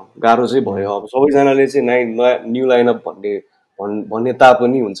गाह्रो चाहिँ भयो अब सबैजनाले चाहिँ नयाँ न्यू लाइनअप भन्ने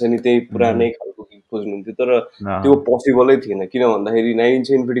तापनि हुन्छ नि त्यही पुरानै खालको गीत खोज्नुहुन्थ्यो तर त्यो पोसिबलै थिएन किन भन्दाखेरि 19th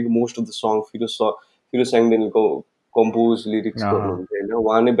सेन्चुरीको most of the song फिरो स्याङदेनको कम्पोज लिरिक्स गर्नुहुन्थ्यो होइन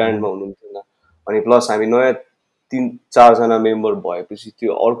उहाँ नै ब्यान्डमा हुनुहुन्थेन अनि प्लस हामी नयाँ 3-4जना मेम्बर भएपछि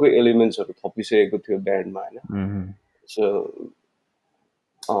त्यो अर्कै एलिमेन्ट्सहरू थपिसकेको थियो ब्यान्डमा होइन सो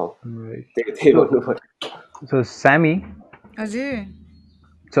अँ Right. त्यही So, भन्नु पर्यो। so Sammy, हजुर.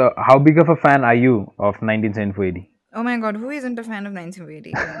 so how big of a fan are you of 1974? Oh my god, who isn't a fan of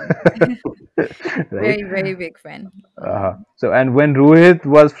 1980? Come on, guys. Right? Very, very big fan. So, and when Rohit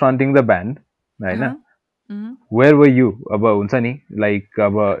was fronting the band, right, na, Uh-huh. Mhm. where were you? About हुन्छ नि, like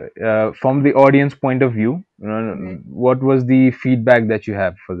from the audience point of view, Right. what was the feedback that you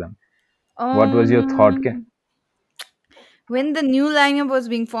have for them? What was your thought? Ke? Um, when the new lineup was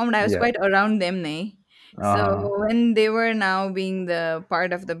being formed, I was Yeah. quite around them, nay. So Uh, when they were now being the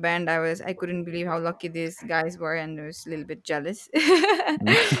part of the band, I couldn't believe how lucky these guys were, and I was a little bit jealous.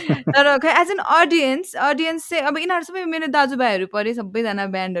 तर खै as an audience चाहिँ अब यिनीहरू सबै मेरो दाजुभाइहरू परे सबैजना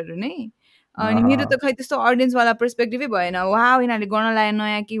ब्यान्डहरू नै अनि मेरो त खै त्यस्तो अडियन्सवाला पर्सपेक्टिभै भएन वा यिनीहरूले गर्न लाग्यो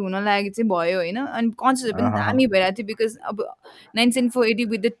नयाँ कि हुन लागि चाहिँ भयो होइन अनि कन्सर्टहरू पनि दामी भइरहेको थियो बिकज अब 1980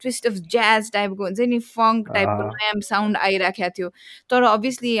 with the twist of jazz टाइपको हुन्छ नि फङ्क टाइपको नयाँ साउन्ड आइराखेको थियो तर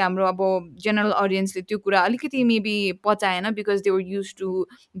अभियसली हाम्रो अब जेनरल अडियन्सले त्यो कुरा अलिकति maybe पचाएन because they were use to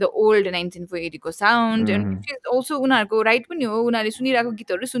the old 1980को sound and which is also उनीहरूको राइट पनि हो उनीहरूले सुनिरहेको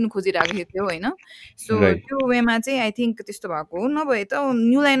गीतहरू सुन्नु खोजिरहेको थियो होइन सो right. त्यो वेमा चाहिँ आई थिङ्क त्यस्तो भएको हो नभए त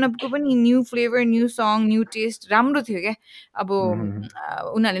न्यू लाइनअपको पनि new flavour new song new test राम्रो थियो क्या अब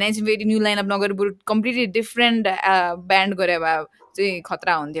उनीहरूले 1980 न्यू लाइनअप नगरेर बरु कम्प्लिटली डिफ्रेन्ट ब्यान्ड गरे भए चाहिँ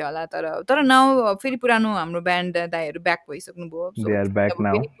खतरा हुन्थ्यो होला तर तर नाउ फेरि पुरानो हाम्रो ब्यान्ड दाइहरू ब्याक भइसक्नु भयो सो They are back अब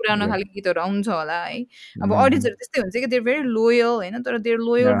फेरि now. पुरानो Right. खालको गीतहरू आउँछ होला है अब अडियन्सहरू त्यस्तै हुन्छ कि देयर भेरी लोयल होइन तर there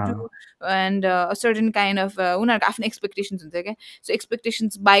loyal to and certain kind of उनीहरूको आफ्नो एक्सपेक्टेसन्स हुन्छ क्या सो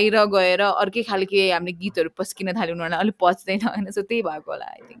एक्सपेक्टेसन्स बाहिर गएर अर्कै खालके हामीले गीतहरू पस्किन थाल्यो उनीहरूलाई अलिक पच्दैन होइन सो त्यही भएको होला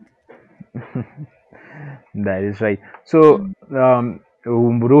I think That is right. So,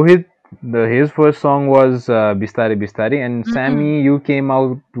 Rohit, his first song was Bistari Bistari, and Sammy, you came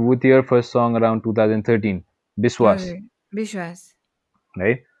out with your first song around 2013, Biswas, हजुर विश्वास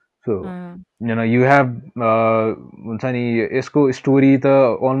right? So, you have हुन्छ नि यसको स्टोरी त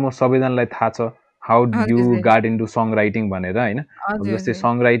अलमोस्ट सबैजनालाई थाहा छ हाउ यु हजुर गाट इन्टु सङ राइटिङ भनेर होइन अब हजुर जस्तै हजुर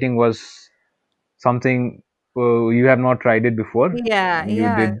song writing was something you have not tried it before Yeah, you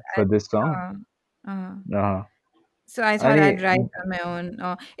yeah. Did for this song Uh, so I thought अनि I'd write on my own.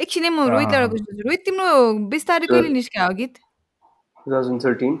 एकछिन है म रोहितलाई एउटा क्वेसन रोहित तिम्रो बिस्तारै सर कहिले निस्क्यो हो गीत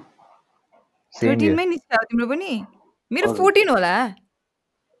 2013 सेम 13 इयर मै निस्क्यो तिम्रो पनि मेरो हजुर 14 होला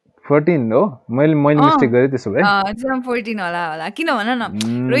 14 हो मैले मिस्टेक गरेँ त्यसो भए 14 होला किन भन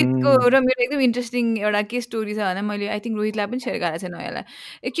न रोहितको र मेरो एकदम इन्ट्रेस्टिङ एउटा के स्टोरी छ भने मैले आई थिङ्क रोहितलाई पनि सेयर गरेको छैन यसलाई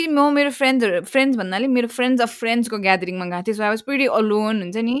एक्चुली म मेरो फ्रेन्ड्स भन्नाले मेरो फ्रेन्ड्स अफ फ्रेन्ड्सको ग्यादरिङमा गएको थिएँ so I was pretty alone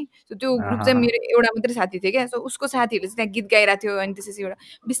हुन्छ नि सो त्यो ग्रुप चाहिँ मेरो एउटा मात्रै साथी थियो क्या सो उसको साथीहरूले चाहिँ त्यहाँ गीत गाइरहेको थियो अनि त्यसपछि एउटा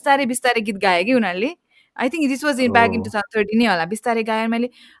बिस्तारै बिस्तारै गीत गायो कि उनीहरूले I think this was in back in 2013 नै होला बिस्तारै गायो मैले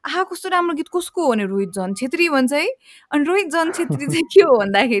आहा कस्तो राम्रो गीत कसको हो भने रोहित जन छेत्री भन्छ है अनि रोहित जन छेत्री चाहिँ के हो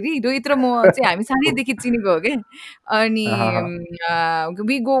भन्दाखेरि रोहित र म चाहिँ हामी सानैदेखि चिनेको हो क्या अनि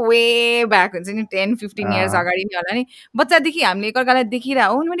वी गो वे ब्याक हुन्छ नि 10-15 इयर्स अगाडि नै होला नि बच्चादेखि हामीले एकअर्कालाई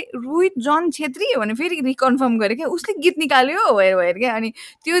देखिरहेको हो मैले रोहित जन छेत्री भने फेरि रिकन्फर्म गरेँ क्या उसले गीत निकाल्यो भएर क्या अनि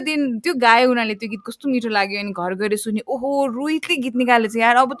त्यो दिन त्यो गायो उनीहरूले त्यो गीत कस्तो मिठो लाग्यो अनि घर गएर सुने ओहो रोहितले गीत निकालेछ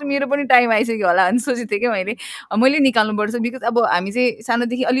यार अब त मेरो पनि टाइम आइसक्यो होला अनि सोचेको थिएँ क्या मैले निकाल्नुपर्छ बिकज अब हामी चाहिँ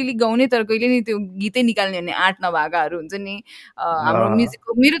सानोदेखि अलिअलि गाउने तर कहिले नि त्यो गीतै निकाल्ने भन्ने आँट नभएकाहरू हुन्छ नि हाम्रो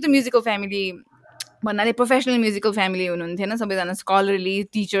म्युजिकल मेरो त म्युजिकल फ्यामिली भन्नाले प्रोफेसनल म्युजिकल फ्यामिली हुनुहुन्थेन सबैजना स्कलरली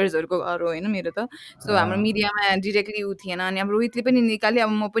टिचर्सहरूको घर हो होइन मेरो त सो हाम्रो मिडियामा डिरेक्टली ऊ थिएन अनि अब रोहितले पनि निकाल्यो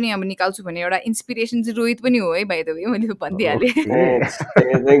अब म पनि अब निकाल्छु भन्ने एउटा इन्सपिरेसन चाहिँ रोहित पनि हो है बाइ द वे मैले भनिदिइहालेँ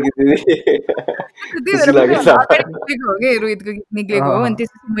थ्याङ्क यू दिदी त्यही खुसी भएर लाग्यो पनि अगाडि निक्लेको हो कि रोहितको गीत निक्लेको हो अनि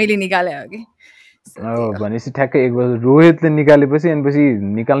त्यसपछि मैले निकालेँ हो कि सो त्यही हो भनेपछि ठ्याक्कै एक वर्ष रोहितले निकालेपछि अनि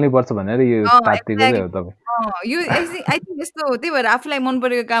निकाल्नै पर्छ भनेर यो तात्तिएको चाहिँ एक्ज्याक्टली हो तपाईँ यो आई थिङ्क यस्तो त्यही भएर आफूलाई मन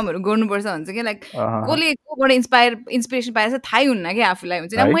परेको कामहरू गर्नुपर्छ भन्छ कि लाइक कसले कोबाट इन्सपिरेसन पाएर चाहिँ थाहै हुन्न कि आफूलाई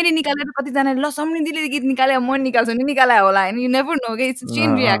हुन्छ नि मैले निकालेर कतिजनाले ल समृद्धिले गीत निकाले म निकाल्छु नि निकाले होला होइन यु नेभर नो कि it's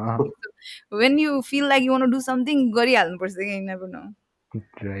chain reaction when you feel like you want do something गरिहाल्नुपर्छ कि you never know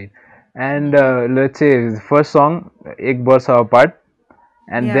right and let's say first song एक वर्ष apart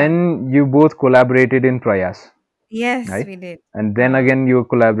and then you both collaborated in Prayas. Yes, right? we did. And then again you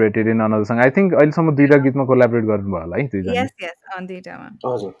collaborated in another song. I think अहिलेसम्म दुईटा गीतमा collaborate गर्नुभयो होला है दुईजना. Yes, on दुईटामा.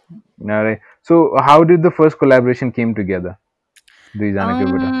 हजुर. Alright. So how did the first collaboration came together?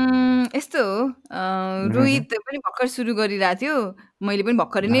 दुईजनाकोबाट. यस्तो हो रोहित पनि भर्खर सुरु गरिरहेको थियो मैले पनि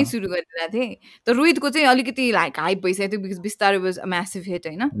भर्खरै नै सुरु गरिरहेको थिएँ तर रोहितको चाहिँ अलिकति लाइक हाइप भइसकेको थियो बिकज बिस्तारै वाज अ म्यासिभ हिट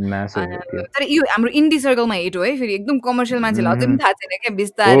होइन तर यो हाम्रो इन्डी सर्कलमा हिट हो है फेरि एकदम कमर्सियल मान्छेलाई अझै पनि थाहा छैन क्या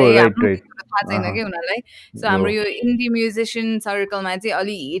बिस्तारै हाम्रो थाहा छैन क्या उनीहरूलाई सो हाम्रो यो इन्डी म्युजिसियन सर्कलमा चाहिँ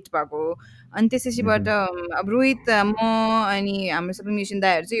अलि हिट भएको अनि त्यसैबाट Mhm. अब रोहित म अनि हाम्रो सबै म्युजिसियन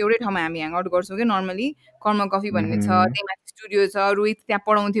दाइहरू चाहिँ एउटै ठाउँमा हामी ह्याङ आउट गर्छौँ क्या नर्मली कर्म कफी भन्ने छ Mhm. त्यही माथि स्टुडियो छ रोहित त्यहाँ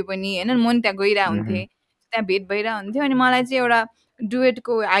पढाउँथ्यो पनि होइन म नि त्यहाँ गइरहेको हुन्थेँ Mhm. त्यहाँ भेट भइरहेको हुन्थ्यो अनि मलाई चाहिँ एउटा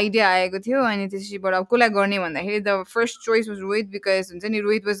डुएटको आइडिया आएको थियो अनि त्यसैबाट अब कसलाई गर्ने भन्दाखेरि the first choice was Rohit because हुन्छ नि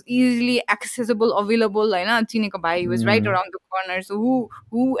Rohit was easily accessible available होइन चिनेको भाइ was right Mhm. Around the corner so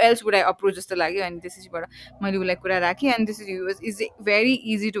who else would I approach जस्तो लाग्यो अनि त्यसैबाट मैले उसलाई कुरा राखेँ अनि त्यसपछि was is very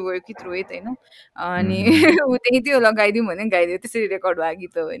easy to work with Rohit होइन अनि Mhm. ऊ त्यही त्यो ल गाइदिउँ भने गाइदियो त्यसरी रेकर्ड भएको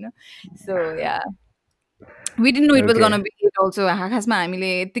गीत हो होइन so yeah we didn't no it was Okay. Gonna be hit also खासमा हामीले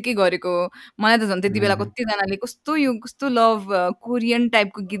यत्तिकै गरेको मलाई त झन् त्यति बेला Mhm. कतिजनाले कस्तो यो कस्तो लभ कोरियन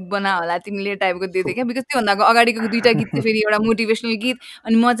टाइपको गीत बना होला तिमीले टाइपको दिएको क्या बिकज त्योभन्दा अगाडिको दुइटा गीत चाहिँ फेरि एउटा मोटिभेसनल गीत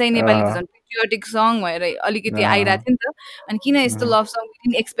अनि म चाहिँ नेपाली त Uh, झन् पेट्रियोटिक सङ भएर अलिकति uh, आइरहेको थियो नि त अनि किन यस्तो mhm. Love song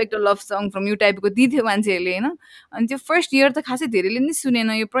win expect a love song from you टाइपको दिन्थ्यो मान्छेहरूले होइन अनि त्यो फर्स्ट इयर त खासै धेरैले नि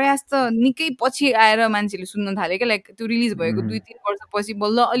सुनेन यो प्रयास त निकै पछि आएर मान्छेले सुन्न थाल्यो क्या लाइक त्यो रिलिज भएको Mhm. 2-3 वर्षपछि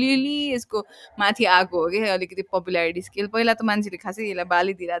बल्ल अलिअलि यसको माथि आएको हो क्या अलिकति पपुलारिटी स्केल पहिला त मान्छेले खासै यसलाई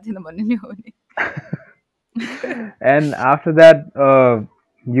बाली दिइरहेको थिएन भन्ने नै हो नि And after that,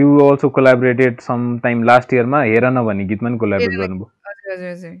 you also collaborated sometime last year मा हेर न भन्ने गीतमा नि हेर कोलाबरेट न गर्नुभयो. हजुर हजुर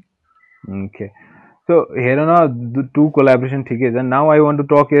हजुर Okay. So हेर न the two collaboration ठिकै छ. Now I want to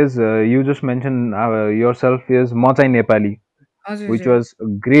talk is you just mentioned yourself is म चाहिँ नेपाली, हजुर which हजुर was a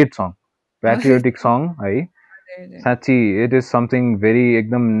great song, हजुर patriotic song है. हजुर साँच्ची it is something very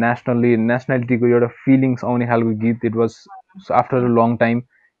एकदम nationalityको एउटा फिलिङ्स आउने खालको गीत. It was after a long time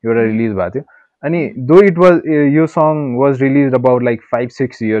एउटा रिलिज भएको थियो. अनि though it was यो song was released about like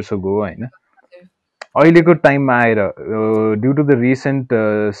 5-6 years ago होइन, अहिलेको टाइममा आएर due to the recent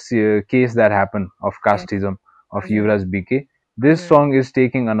case that happen of casteism of हजुर युवराज बिके दिस हजुर song is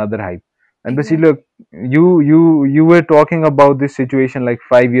taking another hype. भनेपछि exact look you you you were talking about this situation like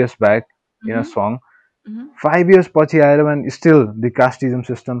 5 years back in a song. 5 years पछि आएर man still the casteism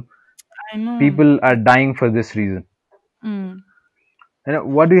system I know people are dying for this reason.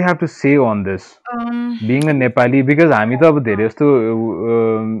 And what do you have to say on this being a Nepali, because हामी त अब धेरै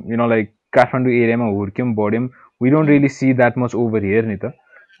जस्तो like Kathmandu एरियामा हुर्क्यौँ बढ्यौँ, we don't really see that much over here नि त.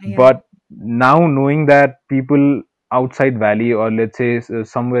 या But now knowing that people outside valley or let's say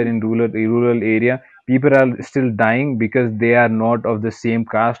somewhere in rural area, people are still dying because they are not of the same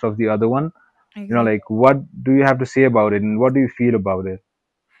caste of the other one. Exactly Like what do you have to say about it and what do you feel about it?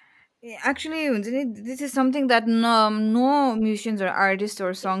 Actually, हुन्छ नि, this is something that no musicians or artists or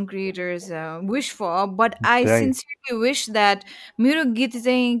song creators wish for, but I Right. sincerely wish that मेरो गीत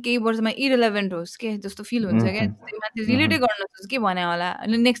चाहिँ केही वर्षमा irrelevant होस् के जस्तो फिल हुन्छ क्या Mm-hmm. जस्तै मान्छे रिलेटै Mm-hmm. गर्न नसोस् के भने होला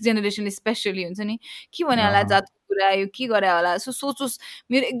अनि नेक्स्ट जेनेरेसन स्पेसली हुन्छ नि के भने होला Uh-huh. जातको कुरा यो के गरे होला सो सोचोस्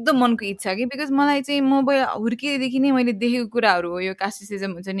मेरो एकदम मनको इच्छा कि बिकज मलाई चाहिँ म हुर्किएदेखि नै मैले देखेको कुराहरू हो यो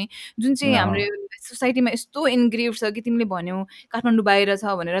कास्टिसिजम हुन्छ नि जुन चाहिँ Uh-huh. हाम्रो सोसाइटीमा यस्तो इन्ग्रेभ छ कि तिमीले भन्यौ काठमाडौँ बाहिर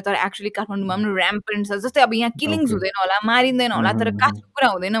छ भनेर तर एक्चुअली काठमाडौँमा पनि ऱ्याम्पेन्ट छ जस्तै अब यहाँ किलिङ्स Okay. हुँदैन होला मारिँदैन होला तर Mm-hmm. कास्टको कुरा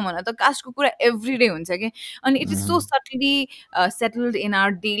हुँदैन भन त कास्टको कुरा एभ्री डे हुन्छ कि अनि it is so Mm-hmm. Subtly settled in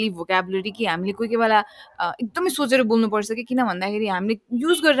our daily vocabulary कि हामीले कोही कोही बेला एकदमै सोचेर बोल्नुपर्छ कि किन भन्दाखेरि हामीले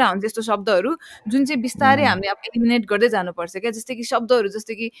युज गरेर हुन्छ यस्तो शब्दहरू जुन चाहिँ बिस्तारै Mm-hmm. हामीले अब एलिमिनेट गर्दै जानुपर्छ क्या जस्तै कि शब्दहरू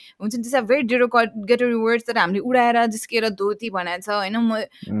जस्तै कि हुन्छ नि त्यसमा भेरी गेटरी वर्ड्स तर हामीले उडाएर जिस्किएर धोती भनेको छ होइन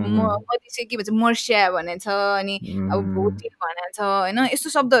Mm-hmm. कति चाहिँ के भन्छ मर्स्या भनेको छ अनि अब Mm-hmm. भोटे भनेको छ होइन यस्तो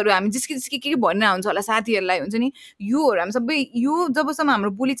शब्दहरू हामी जिस्की जिस्की के भनिरह हुन्छ होला साथीहरूलाई हुन्छ नि योहरू हामी सबै यो जबसम्म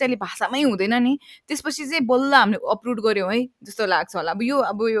हाम्रो बोलीचाली भाषामै हुँदैन नि त्यसपछि चाहिँ बल्ल हामीले अपलोड गऱ्यौँ है जस्तो लाग्छ होला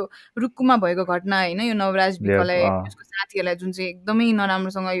अब यो रुकुममा भएको घटना होइन यो नवराज Yep. विकलय उसको साथीहरूलाई जुन चाहिँ एकदमै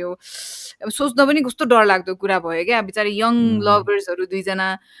नराम्रोसँग यो अब सोच्दा पनि कस्तो डरलाग्दो कुरा भयो क्या बिचारा यङ Mm-hmm. लभर्सहरू दुईजना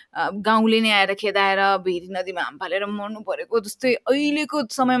गाउँले नै आएर खेदाएर भेरी नदीमा हाम फालेर मर्नु परेको जस्तै अहिलेको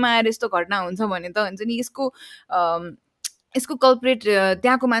समयमा आएर यस्तो घटना हुन्छ भने त हुन्छ नि यसको कल्परेट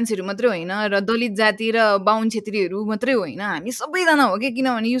त्यहाँको मान्छेहरू मात्रै होइन र दलित जाति र बाहुन छेत्रीहरू मात्रै होइन हामी सबैजना हो कि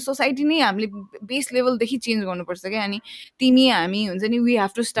किनभने यो सोसाइटी नै हामीले बेस लेभलदेखि चेन्ज गर्नुपर्छ क्या अनि तिमी हामी हुन्छ नि वी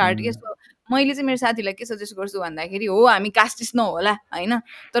हेभ टु स्टार्ट के सो मैले चाहिँ मेरो साथीलाई के सजेस्ट गर्छु भन्दाखेरि हो हामी कास्टिस्ट नहोला होइन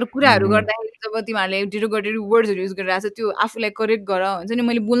तर कुराहरू Mm-hmm. गर्दाखेरि जब तिमीहरूले डिरोगेटरी वर्ड्सहरू युज गरिरहेको छ त्यो आफूलाई करेक्ट गर हुन्छ नि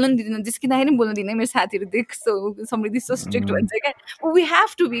मैले बोल्न नि दिँदिनँ जिस्किँदाखेरि पनि बोल्न दिँदैन मेरो साथीहरू देख्छौ समृद्धि सो स्ट्रिक्ट Mm-hmm. भन्छ क्या वी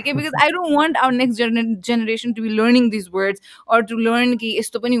हेभ टु बी के because I don't want our next generation to be learning this words or to learn कि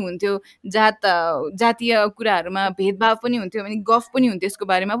यस्तो पनि हुन्थ्यो जातीय कुराहरूमा भेदभाव पनि हुन्थ्यो अनि गफ पनि हुन्थ्यो यसको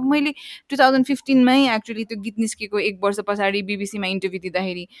बारेमा अब मैले 2015मै एक्चुली त्यो गीत निस्केको 1 वर्ष पछाडि बिबिसीमा इन्टरभ्यू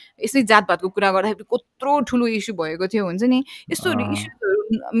दिँदाखेरि यसै जातभातको कुरा गर्दाखेरि कत्रो ठुलो इस्यु भएको थियो हुन्छ नि यस्तो Uh-huh. इस्युजहरू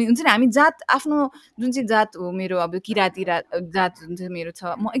हुन्छ नि हामी जात आफ्नो जुन चाहिँ जात हो मेरो अब किराँती जात जुन चाहिँ मेरो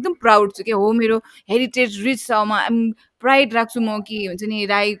छ म एकदम प्राउड छु क्या हो मेरो हेरिटेज रिच छ म प्राइड राख्छु म कि हुन्छ नि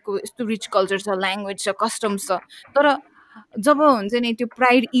राईको यस्तो रिच कल्चर छ ल्याङ्ग्वेज छ कस्टम्स छ तर जब हुन्छ नि त्यो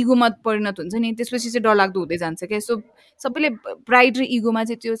प्राइड इगोमा परिणत हुन्छ नि त्यसपछि चाहिँ डरलाग्दो हुँदै जान्छ क्या सो सबैले प्राइड र इगोमा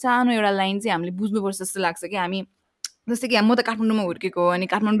चाहिँ त्यो सानो एउटा लाइन चाहिँ हामीले बुझ्नुपर्छ जस्तो लाग्छ कि हामी जस्तै कि म त काठमाडौँमा हुर्केको हो अनि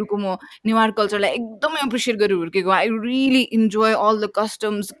काठमाडौँको म नेवार कल्चरलाई एकदमै एप्रिसिएट गरेर हुर्केको I really enjoy all the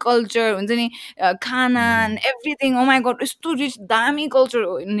customs culture हुन्छ नि खाना एभ्रिथिङ ओ माई गड यस्तो रिच दामी कल्चर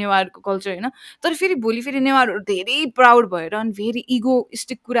हो नेवारको कल्चर होइन तर फेरि भोलि फेरि नेवारहरू धेरै प्राउड भएर अनि फेरि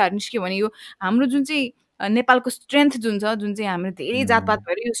इगोस्टिक कुराहरू निस्क्यो भने यो हाम्रो जुन चाहिँ नेपालको स्ट्रेन्थ जुन छ जुन चाहिँ हाम्रो धेरै जातपात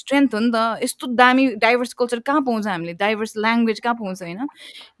भएर यो स्ट्रेन्थ हो नि त यस्तो दामी डाइभर्स कल्चर कहाँ पाउँछ हामीले डाइभर्स ल्याङ्ग्वेज कहाँ पाउँछ होइन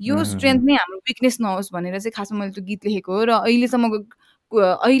यो स्ट्रेन्थ नै हाम्रो विकनेस नहोस् भनेर चाहिँ खासमा मैले त्यो गीत लेखेको हो र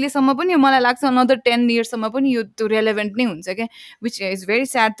अहिलेसम्म पनि मलाई लाग्छ अनदर 10 इयर्ससम्म पनि यो त्यो रेलेभेन्ट नै हुन्छ क्या विच इज भेरी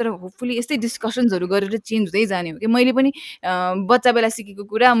स्याड तर होपफुली यस्तै डिस्कसन्सहरू गरेर चेन्ज हुँदै जाने हो कि मैले पनि बच्चा बेला सिकेको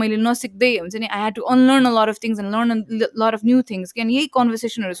कुरा मैले नसिक्दै हुन्छ नि I had to unlearn a lot of things and learn lot of new things कि अनि यही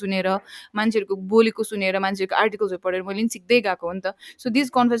कन्भर्सेसनहरू सुनेर मान्छेहरूको बोलेको सुनेर मान्छेहरूको आर्टिकल्सहरू पढेर मैले पनि सिक्दै गएको हो नि त so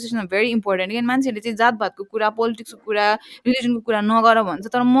this conversation are very important किन मान्छेहरूले चाहिँ जातभातको कुरा पोलिटिक्सको कुरा रिलिजनको कुरा नगर भन्छ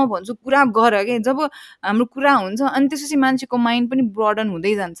तर म भन्छु कुरा गर क्या जब हाम्रो कुरा हुन्छ अनि त्यसपछि मान्छेको माइन्ड पनि ब्रोडन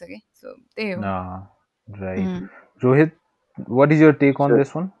हुँदै जान्छ कि सो त्यही हो Right. Rohit, what is your take on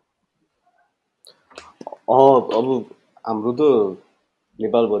this one? अब हाम्रो त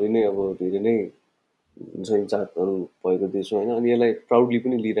नेपालभरि नै अब धेरै नै हुन्छ नि जातहरू भएको देश हो होइन अनि यसलाई प्राउडली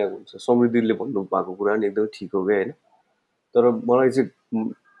पनि लिइरहेको हुन्छ समृद्धिले भन्नु भएको कुरा नि एकदमै ठिक हो क्या होइन तर मलाई चाहिँ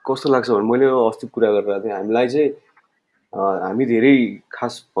कस्तो लाग्छ भने मैले अस्ति कुरा गरिरहेको थिएँ हामीलाई चाहिँ हामी धेरै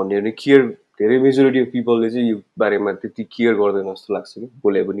खास भन्यो भने केयर धेरै मेजोरिटी अफ पिपलले चाहिँ यो बारेमा त्यति केयर गर्दैन जस्तो लाग्छ कि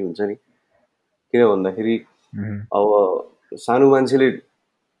बोले पनि हुन्छ नि किन भन्दाखेरि अब सानो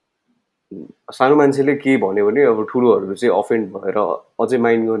मान्छेले के भन्यो भने अब ठुलोहरू चाहिँ अफेन्ड भएर अझै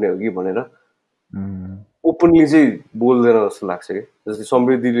माइन्ड गर्ने हो कि भनेर ओपनली चाहिँ बोल्दैन जस्तो लाग्छ क्या जस्तै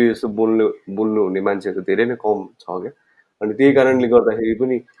समृद्धिले जस्तो बोल्नु हुने मान्छेहरू धेरै नै कम छ क्या अनि त्यही कारणले गर्दाखेरि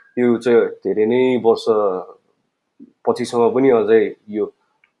पनि यो चाहिँ धेरै नै वर्ष पछिसम्म पनि अझै यो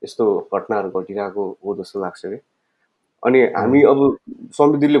यस्तो घटनाहरू घटिरहेको हो जस्तो लाग्छ क्या अनि हामी अब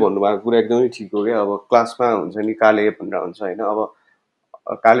समृद्धिले भन्नुभएको कुरा एकदमै ठिक हो क्या अब क्लासमा हुन्छ नि काले भनेर हुन्छ होइन अब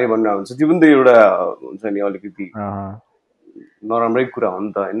काले भनेर हुन्छ त्यो पनि त एउटा हुन्छ नि अलिकति नराम्रै कुरा हो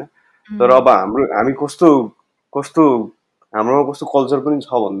नि त होइन तर अब हामी कस्तो कस्तो हाम्रोमा कस्तो कल्चर पनि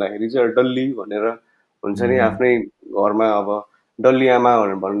छ भन्दाखेरि चाहिँ डल्ली भनेर हुन्छ नि आफ्नै घरमा अब डल्ली आमा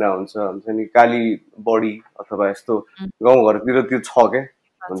भनेर हुन्छ नि काली बडी अथवा यस्तो गाउँघरतिर त्यो छ क्या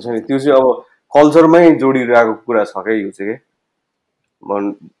हुन्छ नि त्यो चाहिँ अब कल्चरमै जोडिरहेको कुरा छ क्या यो चाहिँ क्या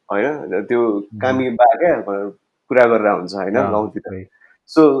होइन त्यो कामी बा क्या भनेर कुरा गरेर हुन्छ होइन गाउँतिर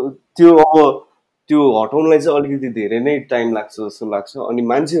सो त्यो अब त्यो हटाउनलाई चाहिँ अलिकति धेरै नै टाइम लाग्छ जस्तो लाग्छ अनि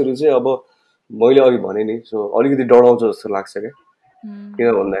मान्छेहरू चाहिँ अब मैले अघि भने नि सो अलिकति डराउँछ जस्तो लाग्छ क्या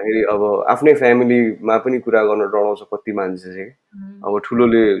किन भन्दाखेरि अब आफ्नै फ्यामिलीमा पनि कुरा गर्न डराउँछ कति मान्छे चाहिँ अब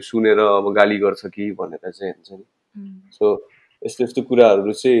ठुलोले सुनेर अब गाली गर्छ कि भनेर चाहिँ हुन्छ नि सो यस्तो यस्तो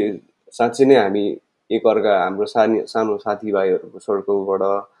कुराहरू चाहिँ साँच्चै नै हामी एकअर्का हाम्रो सानो साथीभाइहरूको सर्कलबाट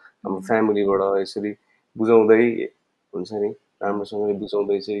हाम्रो फ्यामिलीबाट यसरी बुझाउँदै हुन्छ नि राम्रोसँगले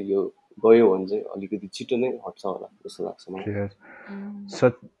बुझाउँदै चाहिँ यो गयो भने चाहिँ अलिकति छिटो नै हट्छ होला जस्तो लाग्छ मलाई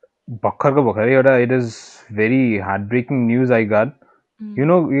So भर्खरको भर्खरै एउटा it is very heartbreaking news I got.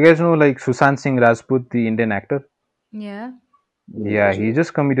 You guys know like Sushant Singh Rajput, the Indian actor? Yeah. Yeah, he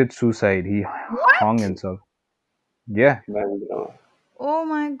just committed suicide. He hung himself. Yeah. Oh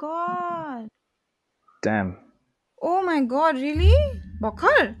my god. Damn. Oh my god, really?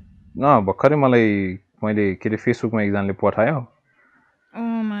 भर्खर? भर्खरै मैले के अरे फेसबुकमा एकजनाले पठायो.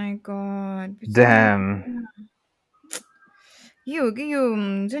 Oh my god. Damn. यो हो कि यो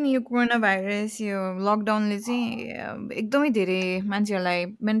हुन्छ नि यो कोरोना भाइरस यो लकडाउनले चाहिँ एकदमै धेरै मान्छेहरूलाई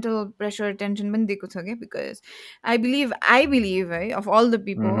मेन्टल प्रेसर टेन्सन पनि दिएको छ क्या बिकज आई बिलिभ है अफ अल द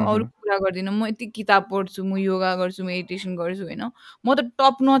पिपल अरू कुरा गर्दिनँ म यति किताब पढ्छु म योगा गर्छु मेडिटेसन गर्छु होइन म त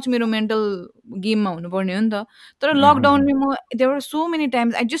टप नच मेरो मेन्टल गेममा हुनुपर्ने हो नि त तर लकडाउनले म there are so many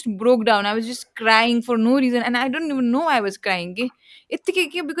times I just broke down I was just crying for no reason and I don't even no I was crying कि यत्तिकै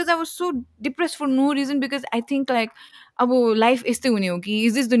के because I was so depress for no reason because I think like अब life यस्तै हुने हो कि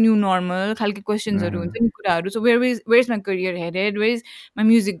is this the new normal खालको क्वेसन्सहरू हुन्छ नि कुराहरू so where is my career headed where is my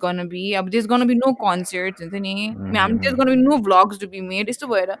music गर्न बी अब देस गर्न बी नो कन्सर्ट हुन्छ नि हामी देस गर्न be no vlogs to be made यस्तो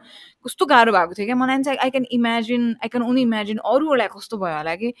भएर कस्तो गाह्रो भएको थियो क्या मलाई चाहिँ आई क्यान ओन्ली इमेजिन अरूहरूलाई कस्तो भयो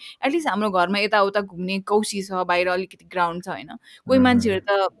होला कि एटलिस्ट हाम्रो घरमा यताउता घुम्ने कौसी छ बाहिर अलिकति ग्राउन्ड छ होइन कोही मान्छेहरू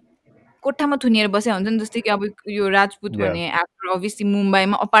त कोठामा थुनिएर बसेको हुन्छ नि, जस्तै कि अब यो राजपूत Yeah. भन्ने एक्टर अभियसली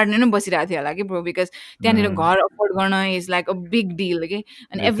मुम्बईमा अपार्टमेन्टमै बसिरहेको थियो होला कि ब्रो, बिकज त्यहाँनिर Mm. घर अफोर्ड गर्न is like a big deal के।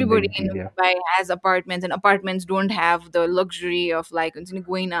 And It's a everybody big in deal. Yeah. Mumbai has apartments, and apartments don't have the luxury of like हुन्छ नि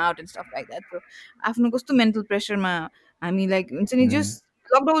going out and stuff like that. So आफ्नो कस्तो mental प्रेसरमा हामी like हुन्छ नि Mm. Just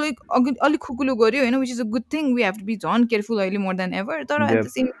lockdown अलिक अघि अलिक खुकुलो गऱ्यो होइन, which is a good thing. We have to be झन् केयरफुल अहिले मोर देन एभर। तर at the Yep.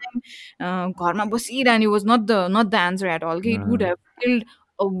 Same time घरमा बसिरहने was not the answer at all कि। It would Mm. Have killed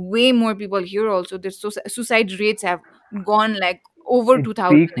way more people here also. The suicide rates have gone like over It peaked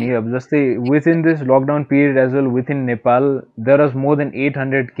 2000. me up. Just say within this lockdown period as well, within Nepal, there was more than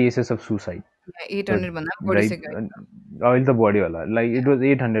 800 cases of suicide. Yeah, So, 800 भन्दा पनि right, बढिसक्यो है। oil the body wala. Like it was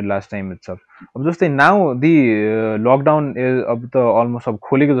 800 last time itself. अब जस्तै now the lockdown is अब त almost अब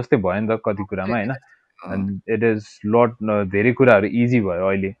खोलेको जस्तै भयो नि त कति कुरामा होइन, अँ, and it is lot धेरै कुराहरू easy भयो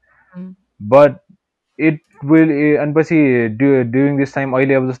अहिले, अँ, but it will अनि पछि during this time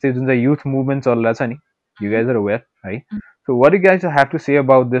अहिले अब जस्तै जुन चाहिँ youth movement चलिरहेछ नि, you अँ, guys are aware है, अँ, so what do you guys have to say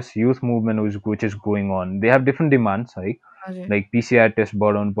about this youth movement which is going on? They have different demands है, हजुर। like PCR test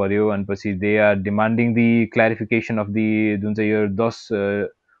बढाउनु पर्यो, अनि पछि they are demanding the clarification of the जुन चाहिँ यो 10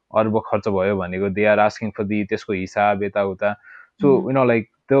 अर्ब खर्च भयो भनेको, they are asking for the त्यसको हिसाब यताउता, so अँ, you know like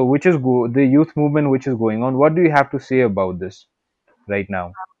the youth movement which is going on, what do you have to say about this right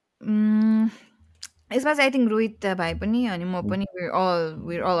now? उम्, यसमा चाहिँ आई थिङ्क रोहित भाइ पनि अनि म पनि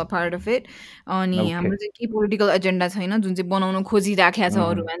we're all a part of it। अनि हाम्रो Okay. चाहिँ केही पोलिटिकल एजेन्डा छैन जुन चाहिँ बनाउन खोजिराखेको छ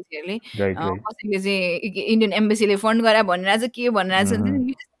अरू Mm-hmm. मान्छेहरूले। Right, right. कसैले चाहिँ इन्डियन एम्बेसीले फन्ड गरा भनिरहेछ, के भनिरहेछ हुन्छ Mm-hmm.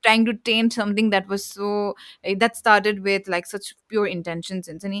 नि, trying to tent something that was so that started with like such pure intentions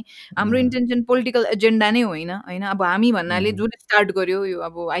हुन्छ नि। हाम्रो Mm-hmm. इन्टेन्सन पोलिटिकल एजेन्डा नै होइन होइन। अब हामी भन्नाले Mm-hmm. जसले स्टार्ट गर्यो यो,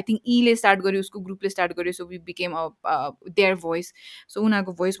 अब आई थिङ्क ईले स्टार्ट गर्यो, उसको ग्रुपले स्टार्ट गर्यो, so we became there voice. So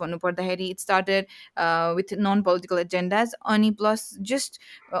उनीहरूको भोइस भन्नु पर्दाखेरि it started with non-political agendas, अनि plus just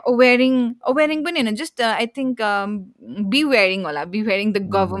awareing पनि होइन, just I think be wearing होला, be wearing the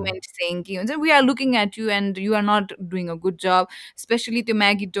Mm-hmm. government saying कि हुन्छ we are looking at you and you are not doing a good job, especially त्यो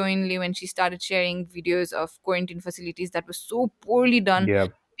Maggie Doyne when she started sharing videos of quarantine facilities that was so poorly done, Yeah.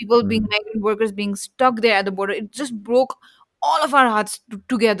 people being Mm-hmm. migrant workers being stuck there at the border. It just broke all of our hearts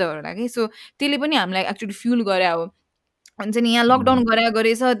together like है। So त्यसले पनि हामीलाई actually fuel गरे हो। हुन्छ नि यहाँ Mm-hmm. Lockdown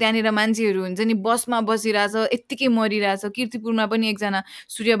गरेछ त्यहाँनिर मान्छेहरू हुन्छ नि बसमा बसिरहेछ, यत्तिकै मरिरहेछ। कीर्तिपुरमा पनि एकजना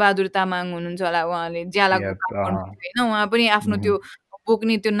सूर्यबहादुर तामाङ हुनुहुन्छ होला, उहाँले ज्यालाको Yeah. काम Uh-huh. गर्नुहुन्थ्यो होइन, उहाँ पनि आफ्नो Mm-hmm. त्यो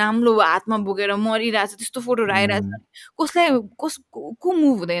बोक्ने त्यो नाम्लो हातमा बोकेर मरिरहेछ, त्यस्तो फोटोहरू आइरहेछ। Mm-hmm. कसलाई को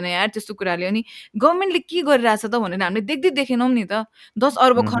मुभ हुँदैन यार त्यस्तो कुराले। अनि गभर्मेन्टले के गरिरहेछ त भनेर हामीले देख्दै देखेनौँ नि त। 10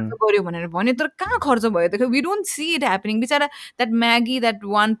 अर्ब खर्च Mm-hmm. गर्यो भनेर भन्यो, तर कहाँ खर्च भयो त? We don't see it happening. बिचरा that Maggi, that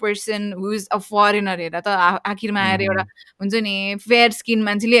one person who is a foreigner हेर त आखिरमा आएर Mm-hmm. एउटा हुन्छ नि फेयर स्किन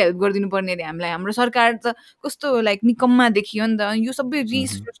मान्छेले हेल्प गरिदिनु पर्ने अरे हामीलाई। हाम्रो सरकार त कस्तो लाइक निकम्मा देखियो नि त। यो सबै रिस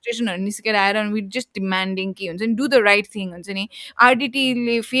Mm-hmm. फ्रस्ट्रेसनहरू निस्केर आएर वी जस्ट डिमान्डिङ कि हुन्छ नि डु द राइट थिङ हुन्छ नि।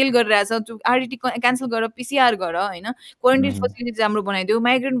 आरडिटीले फेल गरिरहेछ, त्यो आरडिटी क्यान्सल गर, पिसिआर गर होइन, क्वारेन्टाइन Mm-hmm. फेसिलिटिज राम्रो बनाइदियो।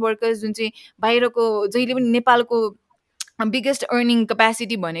 माइग्रेन्ट वर्कर्स जुन चाहिँ बाहिरको जहिले पनि नेपालको बिगेस्ट अर्निङ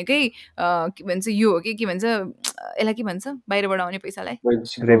क्यापेसिटी भनेकै के भन्छ यो हो कि के भन्छ यसलाई, के भन्छ बाहिरबाट आउने पैसालाई?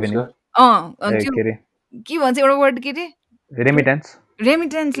 वैदेशिक Revenue. रोजगार त्यो के अरे के भन्छ एउटा वर्ड के अरे? रेमिटेन्स.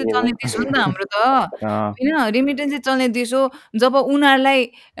 रेमिटेन्सले चल्ने देश हो नि त हाम्रो त Uh, होइन। रेमिटेन्सले चल्ने देश हो। जब उनीहरूलाई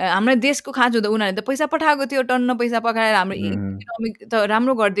हाम्रो देशको खाँचो हुँदा उनीहरूले त पैसा पठाएको थियो, टन्न पैसा पठाएर हाम्रो mm-hmm. इकोनोमिक त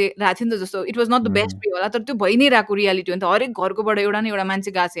राम्रो गरिदिए रहेको थियो नि त। जस्तो it was not the best Mm-hmm. Way होला, तर त्यो भइ नै रहेको रियालिटी हो नि त। हरेक घरकोबाट एउटा न एउटा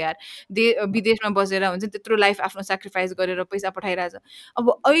मान्छे गएको छ यार, विदेशमा बसेर हुन्छ नि त्यत्रो लाइफ आफ्नो सेक्रिफाइस गरेर पैसा पठाइरहेछ। अब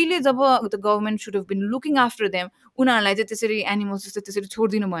अहिले जब the government should have been looking after them, उनीहरूलाई चाहिँ त्यसरी एनिमल्स जस्तो त्यसरी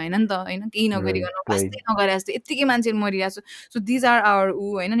छोडिदिनु भएन नि त होइन। केही Right, नगरिकन right. वास्तै नगरे जस्तो यत्तिकै मान्छेहरू मरिरहेछ। सो दिज आर आवर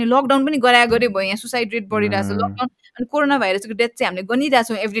होइन नि। लकडाउन पनि गरे भयो, यहाँ सुसाइड रेट बढिरहेछ। Mm-hmm. लकडाउन अनि कोरोना भाइरसको डेथ चाहिँ हामीले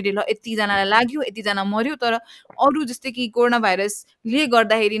गनिरहेछौँ एभ्री डे। ल यतिजनालाई लाग्यो, यतिजना मऱ्यो, तर अरू जस्तै कि कोरोना भाइरसले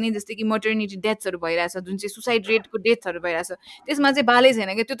गर्दाखेरि नै जस्तै कि मटर्निटी डेथ्सहरू भइरहेछ, जुन चाहिँ सुसाइड रेटको डेथ्सहरू भइरहेछ, त्यसमा चाहिँ बालै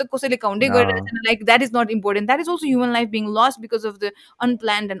छैन क्या। त्यो त कसैले काउन्टै Uh, गरिरहेछन्। Like that is not important, that is also human life being lost because of the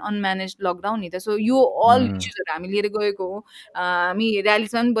unplanned and अनम्यानेज lockdown नि त। सो यो अल mm-hmm. इस्युजहरू हामी लिएर गएको हो। हामी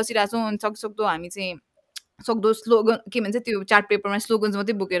र्यालीसम्म पनि बसिरहेछौँ, अनि सक्दो हामी चाहिँ सक्दो स्लोगन के भन्छ त्यो चार्ट पेपरमा स्लोगन्स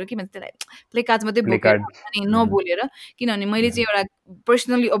मात्रै बोकेर, के भन्छ त्यसलाई, प्ले कार्ड्स मात्रै Play बोकेर cards. अनि Mm-hmm. नबोलेर। किनभने मैले चाहिँ Mm-hmm. एउटा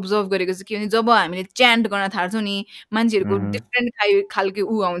पर्सनली अब्जर्भ गरेको चाहिँ के भने, जब हामीले च्यान्ट गर्न थाल्छौँ नि, मान्छेहरूको Mm-hmm. डिफ्रेन्ट खालको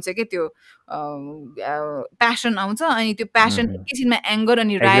आउँछ क्या, त्यो प्यासन आउँछ। अनि त्यो प्यासन Mm-hmm. एकैछिनमा एङ्गर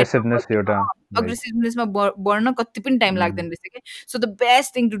अनि रायट Aggressiveness एउटा. Right. अग्रेसिभनेसमा बढ्न कति पनि टाइम लाग्दैन Mm-hmm. रहेछ क्या so the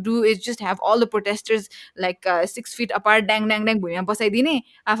best thing to do is just have all the protesters like 6 fit apart ड्याङ ड्याङ ड्याङ भुइँमा बसाइदिने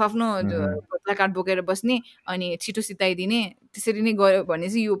आफ्नो Mm-hmm. प्लाकार्ड बोकेर बस्ने अनि छिटो सिताइदिने त्यसरी नै गयो भने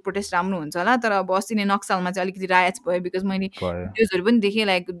चाहिँ यो प्रोटेस्ट राम्रो हुन्छ होला तर अब अस्ति नै नक्सलमा चाहिँ अलिकति रायट्स भयो बिकज मैले Fire. भिडियोजहरू पनि देखेँ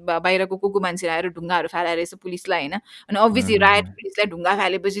लाइक बाहिरको को मान्छेहरू आएर ढुङ्गाहरू फालेर रहेछ पुलिसलाई होइन अनि अभियसली रायट Mm-hmm. पुलिसलाई ढुङ्गा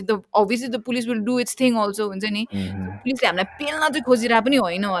फालेपछि त obviously the police will do it's thing also हुन्छ नि Mm-hmm. पुलिसले हामीलाई पेल्न चाहिँ खोजिरहेको पनि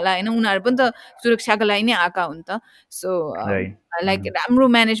होइन होला होइन उनीहरू पनि त सुरक्षाको लागि नै आएका हुन् त सो Right. Like Mm-hmm. राम्रो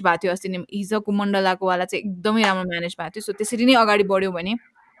म्यानेज भएको थियो अस्ति नै हिजोको मण्डलाको वाला चाहिँ एकदमै राम्रो म्यानेज भएको थियो सो त्यसरी नै अगाडि बढ्यो भने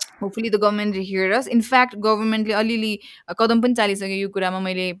hopefully the government here us in fact गभर्मेन्टले अलिअलि कदम पनि चालिसक्यो यो कुरामा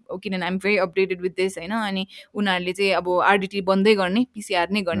मैले किनभने I'm very updated with this होइन अनि उनीहरूले चाहिँ अब आरडिटी बन्दै गर्ने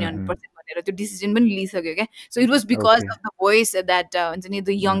पिसिआर नै गर्ने Mm-hmm. 100% भनेर त्यो डिसिजन पनि लिइसक्यो क्या so it was because Okay. Of the voice that हुन्छ नि the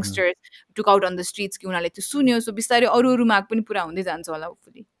Mm-hmm. Youngsters took out on the streets कि उनीहरूले त्यो सुन्यो सो बिस्तारै अरू माग पनि पुरा हुँदै जान्छ होला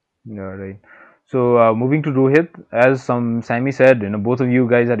hopefully Yeah, right. So, moving to Rohit, as some Sammy said, both of you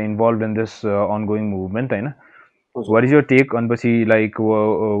guys are involved in this ongoing movement, right? हजुर What is your take on Basi? Like,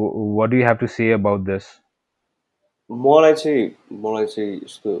 what do you have to say about this? मलाई चाहिँ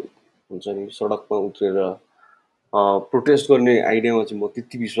यस्तो हुन्छ नि सडकमा उत्रेर protest गर्ने आइडियामा चाहिँ म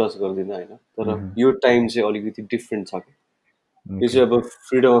त्यति विश्वास गर्दिनँ होइन तर Mm-hmm. यो टाइम चाहिँ अलिकति डिफ्रेन्ट छ कि यो Okay. चाहिँ अब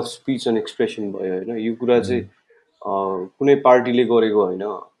freedom of speech and expression भयो होइन यो कुरा चाहिँ Mm-hmm. कुनै पार्टीले गरेको होइन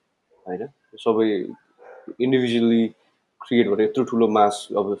होइन सबै इन्डिभिजुअली क्रिएट गरेर यत्रो ठुलो मास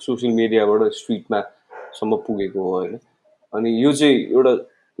अब सोसियल मिडियाबाट स्ट्रिटमासम्म पुगेको हो होइन अनि यो चाहिँ एउटा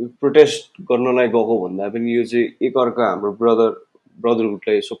प्रोटेस्ट गर्नलाई गएको भन्दा पनि यो चाहिँ एकअर्का हाम्रो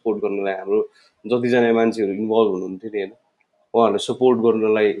ब्रदरहुडलाई सपोर्ट गर्नलाई हाम्रो जतिजना मान्छेहरू इन्भल्भ हुनुहुन्थ्यो नि होइन उहाँहरूलाई सपोर्ट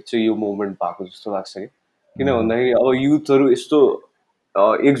गर्नलाई चाहिँ यो मुभमेन्ट भएको जस्तो लाग्छ कि किन Mm-hmm. भन्दाखेरि अब युथहरू यस्तो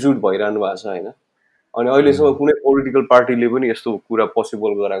एकजुट भइरहनु भएको छ होइन अनि अहिलेसम्म Mm-hmm. कुनै पोलिटिकल पार्टीले पनि यस्तो कुरा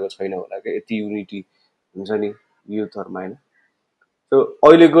पोसिबल गराएको छैन होला क्या यति युनिटी हुन्छ नि युथहरूमा होइन सो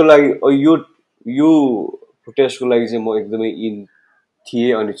अहिलेको लागि यो यो प्रोटेस्टको लागि चाहिँ म एकदमै इन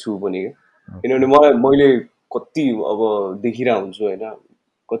थिएँ अनि छु पनि क्या किनभने मैले कति अब देखिरहेको हुन्छु होइन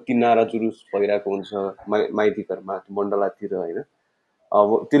कति नारा जुलुस भइरहेको हुन्छ माइती घरमा मण्डलातिर होइन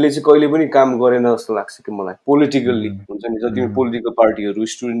अब त्यसले चाहिँ कहिले पनि काम गरेन जस्तो लाग्छ कि मलाई पोलिटिकल्ली हुन्छ नि जति पनि पोलिटिकल पार्टीहरू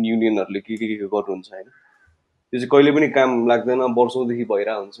स्टुडेन्ट युनियनहरूले के गर्नुहुन्छ होइन त्यो चाहिँ कहिले पनि काम लाग्दैन वर्षौँदेखि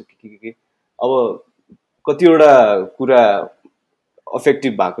भइरहेको हुन्छ के अब कतिवटा कुरा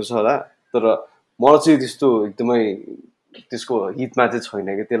अफेक्टिभ भएको छ होला तर मलाई चाहिँ त्यस्तो एकदमै त्यसको हितमा चाहिँ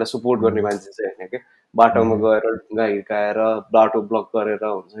छैन कि त्यसलाई सपोर्ट गर्ने मान्छे चाहिँ होइन क्या बाटोमा गएर ढुङ्गा हिर्काएर बाटो ब्लक गरेर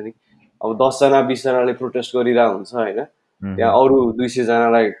हुन्छ नि अब 10जना 20जनाले प्रोटेस्ट गरिरहेको हुन्छ होइन त्यहाँ अरू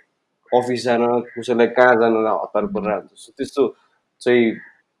 200जनालाई अफिस जान कसैलाई कहाँ जानलाई हतार परिरहेको हुन्छ त्यस्तो चाहिँ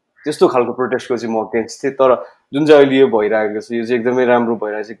त्यस्तो खालको प्रोटेस्टको चाहिँ म अगेन्स्ट थिएँ तर जुन चाहिँ अहिले यो भइरहेको छ यो चाहिँ एकदमै राम्रो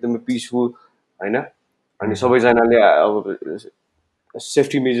भइरहेको छ एकदमै पिसफुल होइन अनि सबैजनाले अब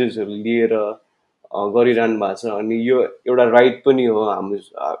सेफ्टी मेजर्सहरू लिएर गरिरहनु भएको छ अनि यो एउटा राइट पनि हो हाम्रो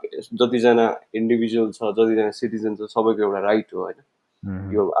जतिजना इन्डिभिजुअल छ जतिजना सिटिजन छ सबैको एउटा राइट हो होइन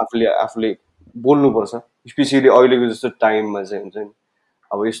यो आफूले बोल्नुपर्छ स्पेसियली अहिलेको जस्तो टाइममा चाहिँ हुन्छ नि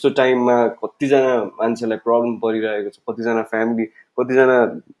अब यस्तो टाइममा कतिजना मान्छेलाई प्रब्लम परिरहेको छ कतिजना फ्यामिली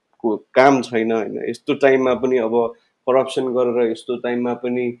कतिजनाको काम छैन होइन यस्तो टाइममा पनि अब करप्सन गरेर यस्तो टाइममा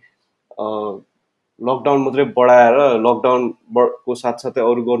पनि लकडाउन मात्रै बढाएर लकडाउनको साथसाथै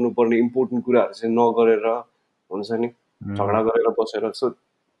अरू गर्नुपर्ने इम्पोर्टेन्ट कुराहरू चाहिँ नगरेर हुन्छ नि झगडा गरेर बसेर सो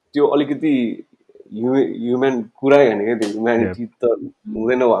त्यो अलिकति ह्युमन कुरै होइन क्या त्यो ह्युम्यानिटी त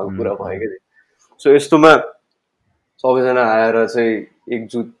हुँदैन भएको कुरा भयो क्या त्यो सो यस्तोमा सबैजना आएर चाहिँ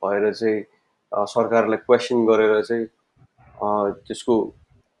एकजुट भएर चाहिँ सरकारलाई क्वेसन गरेर चाहिँ त्यसको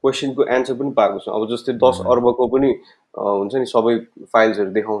क्वेसनको एन्सर पनि पाएको छ अब जस्तै 10 अर्बको पनि हुन्छ नि सबै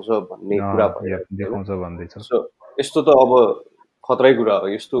फाइल्सहरू देखाउँछ भन्ने कुरा भइरहेको छ सो यस्तो त अब खतरै कुरा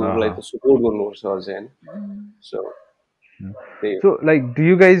हो यस्तोलाई त सपोर्ट गर्नुपर्छ अझै होइन so So, like, do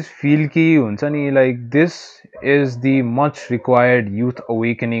you guys feel ki huncha ni, like, this is the much required youth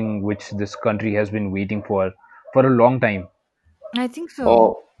awakening which this country has been waiting for a long time? I think so.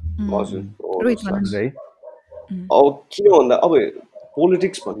 हजुर रोहित भन न। Right? अब किन भन्दा अब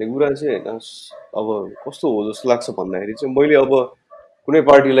politics भन्ने कुरा चाहिँ होइन अब कस्तो हो जस्तो लाग्छ भन्दाखेरि चाहिँ मैले अब कुनै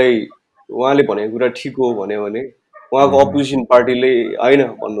पार्टीलाई उहाँले भनेको कुरा ठिक हो भन्यो भने उहाँको अपोजिसन पार्टीले होइन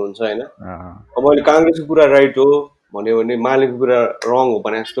भन्नुहुन्छ होइन अब अहिले काङ्ग्रेसको कुरा राइट हो भन्यो भने मालेको कुरा रङ हो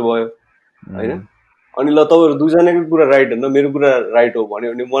भने जस्तो भयो होइन अनि ल तपाईँहरू दुईजनाको कुरा राइट होइन मेरो कुरा राइट हो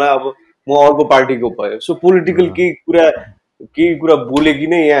भन्यो भने मलाई अब म अर्को पार्टीको भयो सो पोलिटिकल केही कुरा बोले कि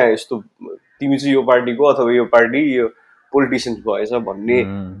नै यहाँ यस्तो तिमी चाहिँ यो पार्टीको अथवा यो पार्टी यो पोलिटिसियन्स भएछ भन्ने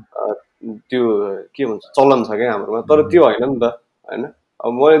त्यो के भन्छ चलन छ क्या हाम्रोमा तर त्यो होइन नि त होइन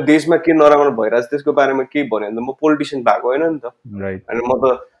अब मैले देशमा के नराम्रो भइरहेको छ त्यसको बारेमा केही भन्यो भने त म पोलिटिसियन भएको होइन नि त। राइट। होइन म त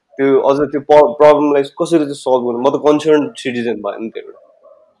त्यो अझ त्यो प्रब्लमलाई कसरी चाहिँ सल्भ गर्नु, म त कन्सर्न सिटिजन भयो नि त्यो एउटा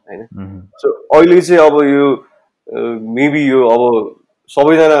होइन। सो अहिले चाहिँ अब यो मेबी यो अब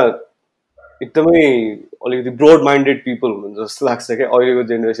सबैजना एकदमै अलिकति ब्रोड माइन्डेड पिपल हुनुहुन्छ जस्तो लाग्छ क्या अहिलेको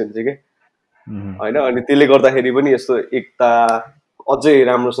जेनेरेसन चाहिँ क्या होइन। अनि त्यसले गर्दाखेरि पनि यस्तो एकता अझै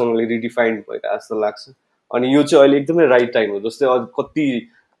राम्रोसँगले रिडिफाइन्ड भइरहेको जस्तो लाग्छ। अनि यो चाहिँ अहिले एकदमै राइट टाइम हो। जस्तै कति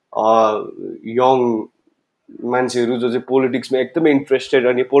यङ मान्छेहरू जो चाहिँ पोलिटिक्समा एकदमै इन्ट्रेस्टेड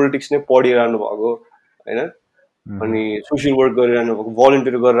अनि पोलिटिक्स नै पढिरहनु भएको होइन, अनि सोसियल वर्क गरिरहनु भएको,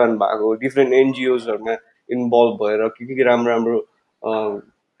 भलिन्टियर गरिरहनु भएको, डिफ्रेन्ट एनजिओजहरूमा इन्भल्भ भएर के राम्रो राम्रो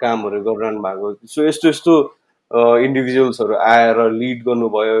कामहरू गरिरहनु भएको। सो यस्तो यस्तो इन्डिभिजुअल्सहरू आएर लिड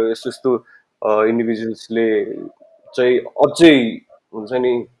गर्नुभयो। यस्तो यस्तो इन्डिभिजुअल्सले चाहिँ अझै हुन्छ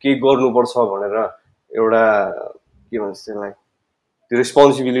नि के गर्नुपर्छ भनेर एउटा के भन्छ त्यसलाई त्यो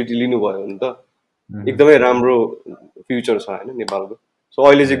रेस्पोन्सिबिलिटी लिनुभयो भने त एकदमै राम्रो फ्युचर छ होइन नेपालको। सो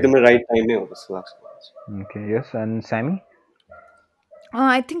अहिले चाहिँ एकदमै राइट टाइम नै हो जस्तो लाग्छ। Okay, yes, and Sammy?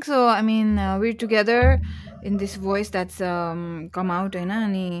 I think so. I mean, we're together in this voice that's come out होइन।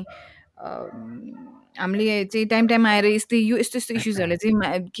 अनि हामीले चाहिँ टाइम टाइम आएर यस्तै यो यस्तो यस्तो इस्युजहरूले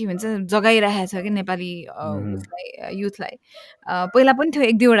चाहिँ के भन्छ जगाइरहेको छ कि नेपाली उसलाई युथलाई। पहिला पनि थियो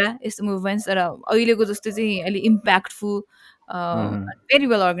एक दुईवटा यस्तो मुभमेन्ट्स, तर अहिलेको जस्तो चाहिँ अहिले इम्प्याक्टफुल भेरी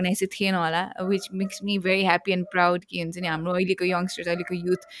वेल अर्गनाइज चाहिँ थिएन होला, which makes me very happy and proud कि हुन्छ नि हाम्रो अहिलेको यङ्स्टर्स अहिलेको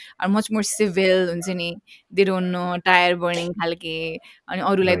youth are much more civil हुन्छ नि, they don't know tyre burning खालके अनि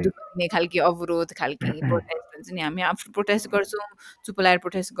अरूलाई Right. दुःख दिने खालके अवरोध खालके प्रोटेस्ट हुन्छ नि। हामी आफ्नो प्रोटेस्ट गर्छौँ, चुप लाएर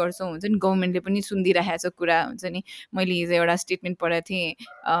प्रोटेस्ट गर्छौँ हुन्छ नि, गभर्मेन्टले पनि सुनिदिइरहेको छ कुरा हुन्छ नि। मैले हिजो एउटा स्टेटमेन्ट पढाएको थिएँ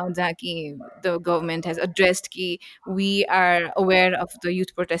जहाँ कि द गभर्मेन्ट हेज एड्रेस्ड कि we are aware of the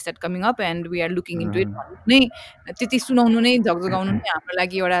youth protest at coming up and we are looking into it भन्नु नै त्यति सुनाउनु नै झगझगाउनु नै हाम्रो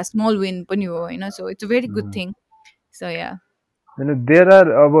लागि एउटा स्मल विन पनि हो होइन। So it's a very good thing. So yeah There are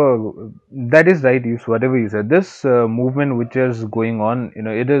that is right. You whatever you said. This movement which is going on,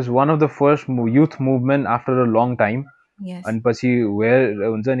 it is one of the first youth movement after a long time. Yes And पछि where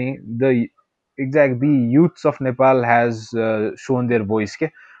हुन्छ नि the youths of Nepal has shown their voice के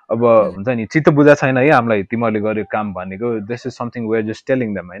अब हुन्छ नि चित्त बुझा छैन है हामीलाई तिमीहरूले गरेको काम भनेको, this is something we're just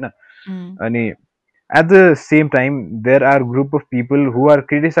telling them होइन। अनि at the same time there are group of people who are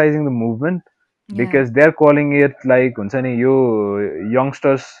criticizing the movement because they're calling it like हुन्छ नि यो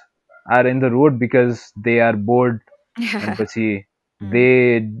youngsters are in the road because they are bored and पछि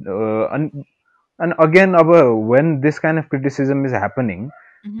they and again when this kind of criticism is happening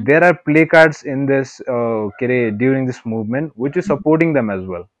there are placards in this during this movement which is supporting them as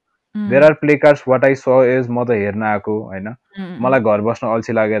well. There are placards. What I saw is म त हेर्न आएको होइन, मलाई घर बस्न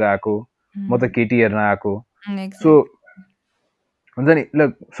अल्छी लागेर आएको, म त केटी हेर्न आएको। So हुन्छ नि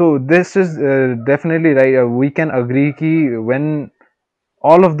look, so this is definitely right. We can agree कि when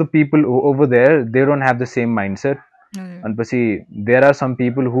all of the people over there they don't have the same mindset and पछि there are some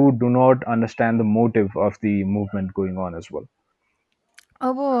people who do not understand the motive of the movement going on as well.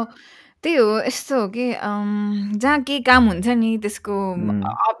 अब त्यही हो यस्तो हो कि जहाँ केही काम हुन्छ नि त्यसको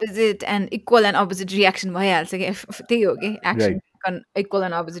opposite and equal and opposite reaction भइहाल्छ कि त्यही हो कि action equal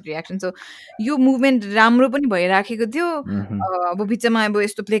and opposite reaction. So यो मुभमेन्ट राम्रो पनि भइराखेको थियो। अब बिचमा अब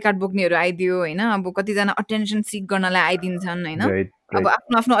यस्तो प्लेकार्ड बोक्नेहरू आइदियो होइन, अब कतिजना अटेन्सन सिक गर्नलाई आइदिन्छन् होइन, अब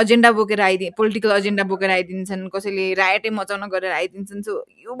आफ्नो आफ्नो एजेन्डा बोकेर पोलिटिकल एजेन्डा बोकेर आइदिन्छन्, कसैले रायटै मचाउन गरेर आइदिन्छन्। सो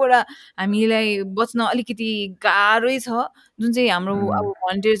योबाट हामीलाई बच्न अलिकति गाह्रै छ। जुन चाहिँ हाम्रो अब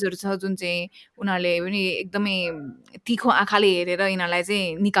भलन्टियर्सहरू छ जुन चाहिँ उनीहरूले पनि एकदमै तिखो आँखाले हेरेर यिनीहरूलाई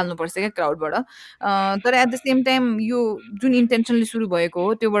चाहिँ निकाल्नुपर्छ क्या क्राउडबाट। तर एट द सेम टाइम यो जुन इन्टेन्सनले सुरु भएको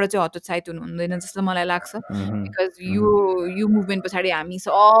हो त्योबाट चाहिँ हतोत्साहित हुनु हुँदैन जस्तो मलाई लाग्छ। बिकज यो मुभमेन्ट पछाडि हामी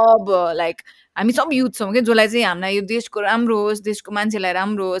सब लाइक हामी सब युथ छौँ क्या जसलाई चाहिँ हामीलाई यो देशको राम्रो होस्, देशको मान्छेलाई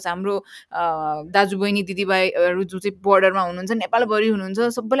राम्रो होस्, हाम्रो दाजु बहिनी दिदीभाइहरू जो चाहिँ बोर्डरमा हुनुहुन्छ नेपालभरि हुनुहुन्छ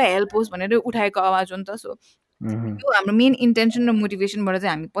सबैलाई हेल्प होस् भनेर उठाएको आवाज हो नि त। सो यो हाम्रो मेन इन्टेन्सन र मोटिभेसनबाट चाहिँ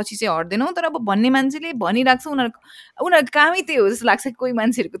हामी पछि चाहिँ हट्दैनौँ। तर अब भन्ने मान्छेले भनिरहेको छ उनीहरूको कामै त्यही हो जस्तो लाग्छ। कोही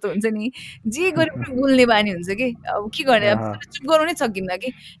मान्छेहरूको त हुन्छ नि जे गरे पनि बोल्ने बानी हुन्छ कि अब के गर्ने, अब चुप गर्नु नै सकिन्न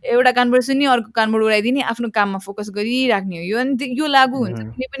कि एउटा कानबाट सुन्ने अर्को कानबाट उडाइदिने, आफ्नो काममा फोकस गरिराख्ने हो यो। अनि यो लागु हुन्छ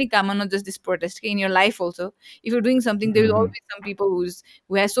कुनै पनि काममा, नट जस्ट दिस प्रोटेस्ट कि in your life also. If you doing something there will always some people who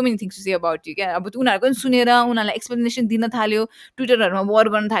has so many things to say about you क्या। अब उनीहरूको पनि सुनेर उनीहरूलाई एक्सप्लेनेसन दिन थाल्यो, ट्विटरहरूमा वार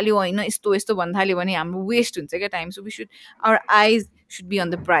गर्न थाल्यो होइन, यस्तो यस्तो भन्न थाल्यो भने हाम्रो वेस्ट हुन्छ क्या time. So we should our आइज should be on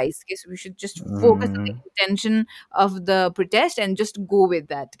the prize. Okay, so we should just focus on the intention of the protest and just go with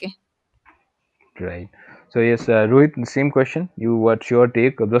that. Okay. Right. So yes, Rohit, the same question. What's your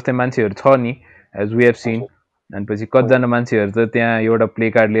take? Jastै मान्छेहरु छ नि, as we have seen, अनि पछि कतिजना मान्छेहरू त त्यहाँ एउटा प्ले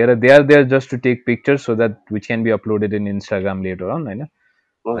कार्ड लिएर they are there just to take pictures so that which can be uploaded in Instagram later on होइन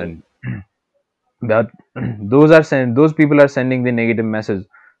हजुर and that those people are sending the negative message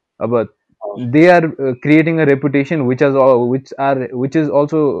अब हजुर they are creating a reputation which is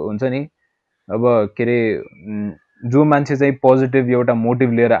also हुन्छ नि अब के अरे जो मान्छे चाहिँ पोजिटिभ एउटा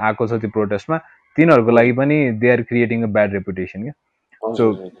मोटिभ लिएर आएको छ त्यो प्रोटेस्टमा तिनीहरूको लागि पनि they are creating a bad reputation क्या सो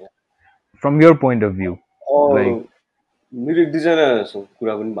हजुर हजुर from your point of view like मेरो एक दुईजनासँग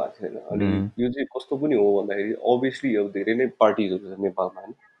कुरा पनि भएको थियो होइन अनि यो चाहिँ कस्तो पनि हो भन्दाखेरि अभियसली अब धेरै नै पार्टिजहरू छ नेपालमा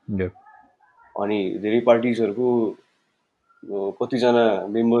होइन अनि धेरै पार्टिजहरूको कतिजना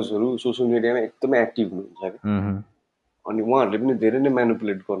मेम्बर्सहरू सोसियल मिडियामा एकदमै एक्टिभ हुनुहुन्छ क्या अनि उहाँहरूले पनि धेरै नै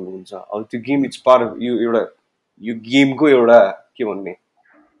म्यानिपुलेट गर्नुहुन्छ अब त्यो गेम इट्स पार्ट यो एउटा यो गेमको एउटा के भन्ने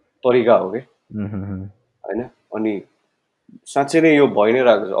तरिका हो क्या होइन अनि साँच्चै नै यो भइ नै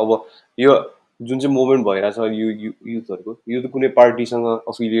रहेको छ अब यो जुन चाहिँ मुभमेन्ट भइरहेछ यो युथहरूको यो त कुनै पार्टीसँग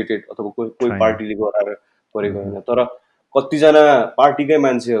अफिलिएटेड अथवा कोही पार्टीले गराएर गरेको होइन तर कतिजना पार्टीकै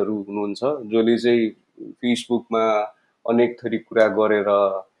मान्छेहरू हुनुहुन्छ जसले चाहिँ फेसबुकमा अनेक थरी कुरा गरेर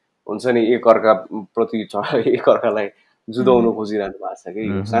हुन्छ नि एकअर्काप्रति एकअर्कालाई जुदाउन खोजिरहनु भएको छ कि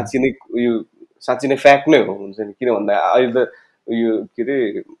यो साँच्ची नै फ्याक्ट नै हो हुन्छ नि किन भन्दा अहिले त यो के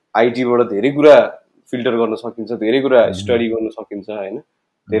अरे आइटीबाट धेरै कुरा फिल्टर गर्न सकिन्छ धेरै कुरा स्टडी गर्न सकिन्छ होइन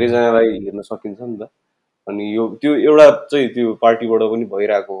धेरैजनालाई हेर्न सकिन्छ नि त अनि यो त्यो एउटा चाहिँ त्यो पार्टीबाट पनि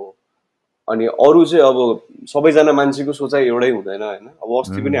भइरहेको हो अनि अरू चाहिँ अब सबैजना मान्छेको सोचाइ एउटै हुँदैन होइन अब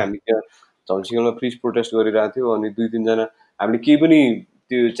अस्ति पनि हामी त्यहाँ झन्सिङमा फ्री प्रोटेस्ट गरिरहेको थियो अनि दुई तिनजना हामीले केही पनि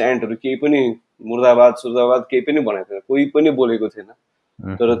त्यो च्यान्टहरू केही पनि मुर्दाबाद सुर्दाबाद केही पनि भनेको थिएन कोही पनि बोलेको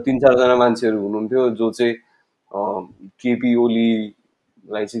थिएन तर तिन चारजना मान्छेहरू हुनुहुन्थ्यो जो चाहिँ केपी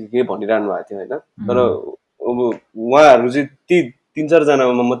ओलीलाई चाहिँ के भनिरहनु भएको थियो होइन तर अब उहाँहरू चाहिँ ती तिन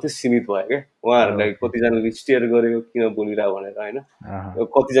चारजनामा मात्रै सीमित भयो क्या उहाँहरूलाई कतिजनाले स्टेयर गर्यो किन बोलिरह भनेर होइन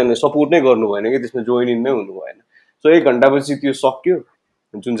कतिजनाले सपोर्ट नै गर्नु भएन कि त्यसमा जोइन इन नै हुनु भएन सो एक घन्टापछि त्यो सक्यो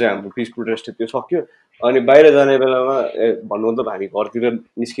जुन चाहिँ हाम्रो पिस प्रोटेस्ट थियो त्यो सक्यो अनि बाहिर जाने बेलामा भन्नु त हामी घरतिर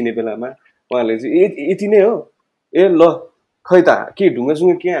निस्किने बेलामा उहाँहरूले चाहिँ यति नै हो ए ल खै त के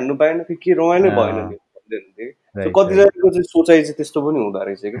ढुङ्गासुङ्गा के हान्नु पाएन के रमाइलो भएन नि भन्दै हुन्थ्यो सो कतिजनाको चाहिँ सोचाइ चाहिँ त्यस्तो पनि हुँदो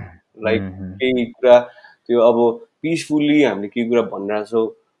रहेछ क्या लाइक केही कुरा त्यो अब पिसफुल्ली हामीले केही कुरा भनिरहेछौँ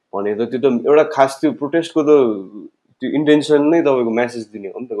भने त त्यो त एउटा खास त्यो प्रोटेस्टको त त्यो इन्टेन्सन नै तपाईँको म्यासेज दिने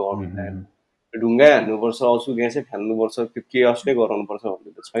हो नि त गभर्मेन्टलाई ढुङ्गा हान्नुपर्छ असु ग्यासै फाल्नुपर्छ त्यो केयस नै गराउनुपर्छ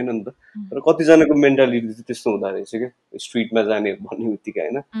भन्ने त छैन नि त तर कतिजनाको मेन्टालिटी चाहिँ त्यस्तो हुँदो रहेछ क्या स्ट्रिटमा जाने भन्ने बित्तिकै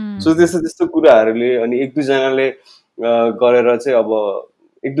होइन सो त्यस्तो त्यस्तो कुराहरूले अनि एक दुईजनाले गरेर चाहिँ अब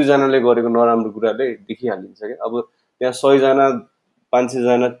एक दुईजनाले गरेको नराम्रो कुराले देखिहालिन्छ क्या अब त्यहाँ 100जना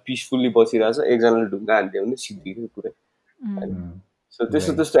 500जना पिसफुल्ली बसिरहेछ एकजनाले ढुङ्गा हानिदियो भने सिद्धियो कुरै होइन सो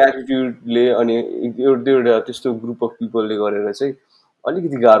त्यस्तो त्यस्तो एटिट्युडले अनि एउटा त्यस्तो ग्रुप अफ पिपलले गरेर चाहिँ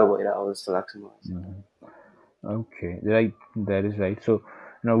अलिकति गाह्रो भइरहेको जस्तो लाग्छ मलाई okay right that is right so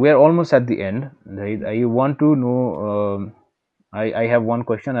now we are almost at the end right I want to know I have one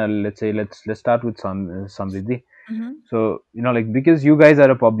question let's start with Samriddhi so like because you guys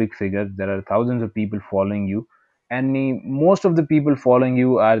are a public figure there are thousands of people following you and most of the people following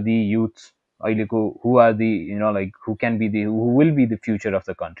you are the youths who are the like who can be the who will be the future of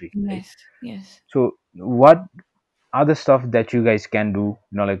the country right yes so what other stuff that you guys can do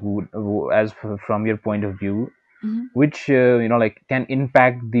like from your point of view which like can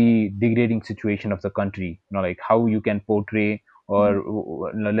impact the degrading situation of the country like how you can portray or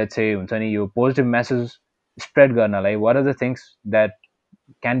let's say हुन्छ नि यो positive message spread गर्नलाई what are the things that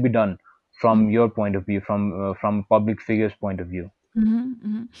can be done from your point of view from public figures point of view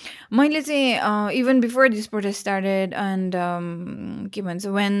मैले चाहिँ even before this protest started and के भन्छ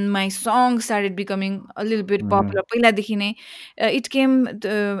when my song started becoming a little bit popular पहिलादेखि नै it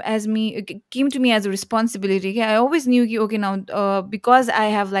came to me as a responsibility. I always knew okay now because I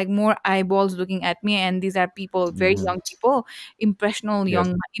have like more eyeballs looking at me and these are people very young people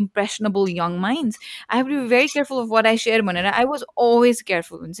impressionable young minds. I have to be very careful of what I share भनेर I was always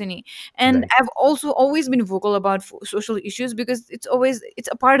careful हुन्छ नि and I've also always been vocal about social issues because it's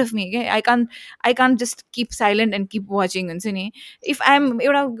a part of me okay? I can't just keep silent and keep watching हुन्छ नि if I'm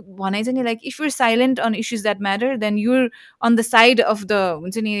एउटा भनाइ छ नि like if you're silent on issues that matter then you're on the side of the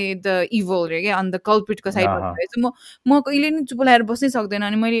हुन्छ नि the evil okay? on the culprit को side म कहिले नि चुप लाएर बस्नै सक्दैन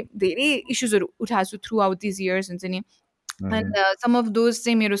अनि मैले धेरै इश्युजहरू उठाएको छु थ्रु आउट दिस इयर्स हुन्छ नि and some of those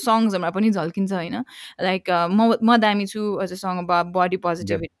चाहिँ मेरो सङ्ग्सहरूमा पनि झल्किन्छ होइन लाइक म दामी छु as a song about body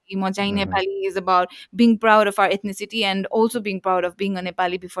positivity कि म चाहिँ Mhm. Nepali is about being proud of our ethnicity and also being proud of being a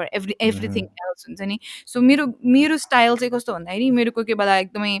Nepali before everything Mhm. Else हुन्छ नि सो मेरो मेरो स्टाइल चाहिँ कस्तो भन्दाखेरि मेरो कोही कोही बेला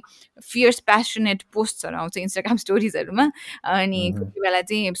एकदमै फियर्स प्यासनेट पोस्टहरू आउँछ इन्स्टाग्राम स्टोरिजहरूमा अनि कोही Mhm. कोही बेला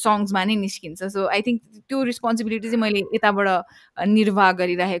चाहिँ सङ्ग्समा नै निस्किन्छ सो आई थिङ्क त्यो रिस्पोन्सिबिलिटी चाहिँ मैले यताबाट निर्वाह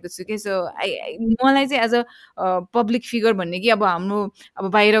गरिराखेको छु कि सो मलाई चाहिँ एज अ पब्लिक फिगर भन्ने कि अब हाम्रो अब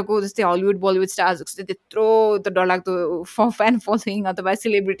बाहिरको जस्तै हलिउड बलिउड स्टार्सहरूको जस्तै त्यत्रो त डरलाग्दो फ्यान फलोइङ अथवा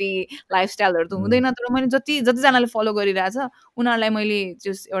सेलिब्रिटी लाइफस्टाइलहरू त Mhm. हुँदैन तर मैले जतिजनाले फलो गरिरहेछ उनीहरूलाई मैले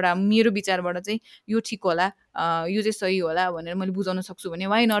जस एउटा मेरो विचारबाट चाहिँ यो ठिक होला यो चाहिँ सही होला भनेर मैले बुझाउन सक्छु भने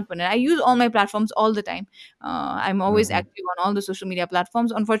वाइ नट भनेर I use all my platforms all the time I am always Mhm. Active on all the social media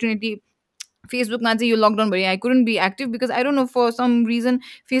platforms unfortunately फेसबुकमा चाहिँ यो लकडाउन भरि I couldn't be active because I don't know for some reason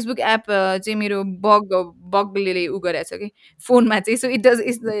Facebook app चाहिँ मेरो बगले उ गरेको छ कि फोनमा चाहिँ so it does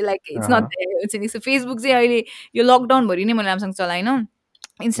is like it's not Uh-huh. हुन्छ नि सो फेसबुक चाहिँ अहिले यो लकडाउनभरि नै मैले राम्रोसँग चलाएन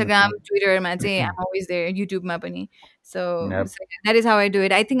Okay. इन्स्टाग्राम ट्विटरमा चाहिँ आम अलवेज देयर युट्युबमा पनि so Yep. That is how I do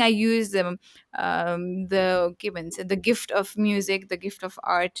it I think I use the के भन्छ the gift of music the gift of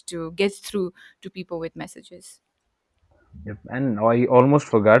art to get through to people with messages Yep. And I almost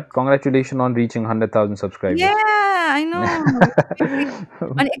forgot. Congratulations on reaching 100,000 subscribers. Yeah, I know.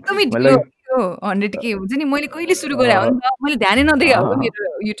 अनि एकदमै ढिलो मतलब यो 100K हुन्छ नि मैले कहिले सुरु गरे हो अ, नि त मैले ध्यानै नदिएको हो अ, मेरो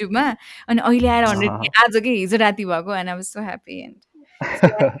युट्युबमा अनि अहिले आएर 100K अ, आज कि हिजो राति भएको and I was so happy and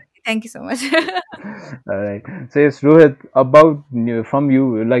so thank you so much all right. So yes, Rohit, about from you,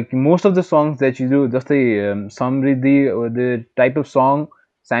 like most of the songs that you do, just the Samriddhi or the type of song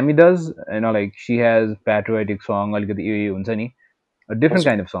Sammy does, like she has patriotic song, अलिकति यो हुन्छ नि, a different हजुर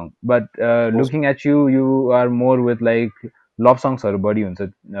kind of song. But हजुर looking at you, you are more with like love songs हरू बढी हुन्छ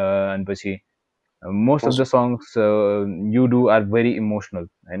अनि most of the हजुर songs you do are very emotional,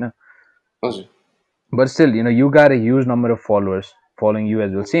 होइन? हजुर But still, you got a huge number of followers following you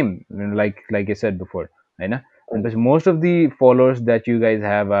as well. Same, like I said before, right? And but most of the followers that you guys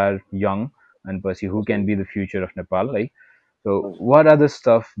have are young and pussy who can be the future of Nepal. Like, so हजुर what are the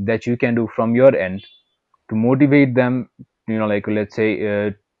stuff that you can do from your end to motivate them? Like let's say,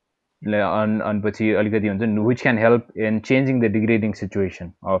 on pussy अलिकति हुन्छ नि, which can help in changing the degrading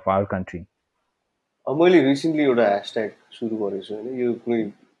situation of our country. मैले recently एउटा hashtag सुरु गरेको छु होइन यो कुनै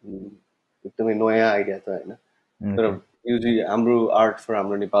एकदमै नयाँ आइडिया त होइन तर Okay. यो चाहिँ हाम्रो आर्ट फर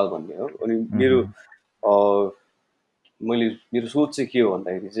हाम्रो नेपाल भन्ने हो अनि मेरो Mm-hmm. मैले मेरो सोच चाहिँ के हो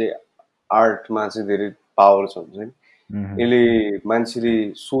भन्दाखेरि चाहिँ आर्टमा चाहिँ धेरै पावर छ हुन्छ नि Mm-hmm. यसले मान्छेले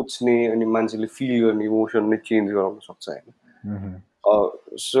सोच्ने अनि मान्छेले फिल गर्ने इमोसन नै चेन्ज गराउन सक्छ Mm-hmm.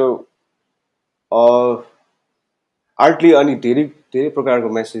 होइन सो आर्टले अनि धेरै धेरै प्रकारको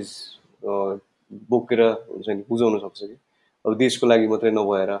मेसेज बोकेर हुन्छ नि बुझाउन सक्छ कि अब देशको लागि मात्रै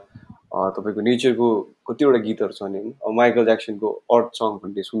नभएर तपाईँको नेचरको कतिवटा गीतहरू छ नि होइन अब माइकल ज्याक्सनको अर्थ सङ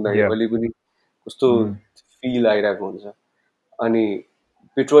भन्ने सुन्दाखेरि Yeah. अहिले पनि कस्तो Mm-hmm. फिल आइरहेको हुन्छ अनि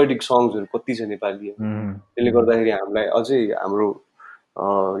पेट्रोटिक सङ्ग्सहरू कति छ नेपाली होइन त्यसले Mm-hmm. गर्दाखेरि हामीलाई अझै हाम्रो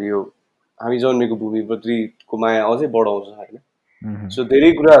यो हामी जन्मेको भूमिप्रतिको माया अझै बढाउँछ होइन Mm-hmm. सो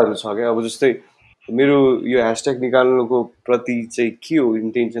धेरै कुराहरू छ क्या अब जस्तै मेरो यो ह्यासट्याग निकाल्नुको प्रति चाहिँ के हो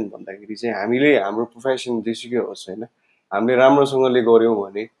इन्टेन्सन भन्दाखेरि चाहिँ हामीले हाम्रो प्रोफेसन जेसुकै होस् होइन हामीले राम्रोसँगले गऱ्यौँ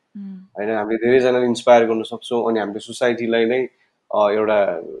भने होइन हामीले धेरैजनाले इन्सपायर गर्न सक्छौँ अनि हामीले सोसाइटीलाई नै एउटा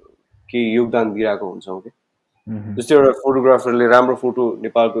केही योगदान दिइरहेको हुन्छौँ कि Mm-hmm. जस्तै एउटा फोटोग्राफरले राम्रो फोटो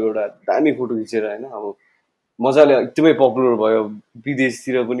नेपालको एउटा दामी फोटो खिचेर होइन अब मजाले एकदमै पपुलर भयो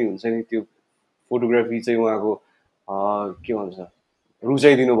विदेशतिर पनि हुन्छ नि त्यो फोटोग्राफी चाहिँ उहाँको के भन्छ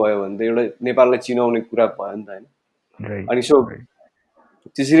रुचाइदिनु भयो भने त एउटा नेपाललाई चिनाउने कुरा भयो नि त होइन Right. अनि सो Right.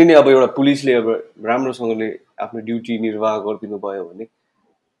 त्यसरी नै अब एउटा पुलिसले अब राम्रोसँगले आफ्नो ड्युटी निर्वाह गरिदिनु भयो भने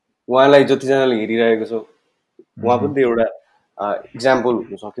उहाँलाई जतिजनाले हेरिरहेको छ उहाँ Mm-hmm. पनि त एउटा इक्जाम्पल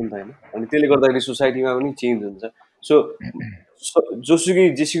हुन सक्यो नि त होइन अनि त्यसले गर्दाखेरि सोसाइटीमा पनि चेन्ज हुन्छ सो जोसुकै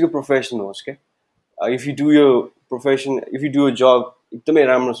जेसुकै प्रोफेसन होस् क्या इफ यु डु यो प्रोफेसन इफ यु डु यो जब एकदमै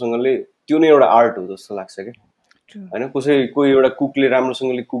राम्रोसँगले त्यो नै एउटा आर्ट हो जस्तो लाग्छ क्या होइन कोही एउटा कुकले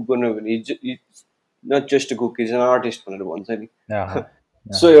राम्रोसँगले कुक गर्नु भने not just cook is an artist भनेर भन्छ नि Uh-huh.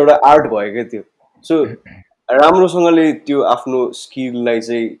 So Uh-huh. एउटा आर्ट भयो क्या त्यो सो राम्रोसँगले त्यो आफ्नो स्किललाई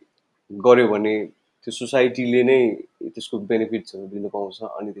चाहिँ गऱ्यो भने त्यो सोसाइटीले नै त्यसको बेनिफिट्सहरू दिन पाउँछ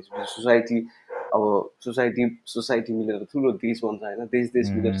अनि त्यसपछि अब सोसाइटी मिलेर ठुलो देश बन्छ होइन देश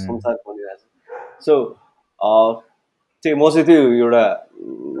मिलेर Mm-hmm. संसार बनिरहेको छ सो त्यही म चाहिँ त्यो एउटा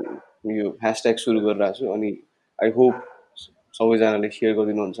यो ह्यासट्याग सुरु गरिरहेको छु अनि आई होप सबैजनाले सेयर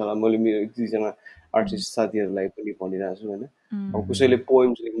गरिदिनुहुन्छ होला मैले मेरो एक दुईजना आर्टिस्ट साथीहरूलाई पनि भनिरहेको छु होइन अब कसैले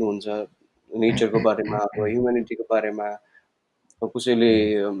पोएम्स लेख्नुहुन्छ नेचरको बारेमा अथवा ह्युमेनिटीको बारेमा कसैले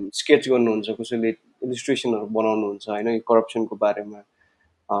स्केच गर्नुहुन्छ कसैले इलिस्ट्रेसनहरू बनाउनुहुन्छ होइन यो करप्सनको बारेमा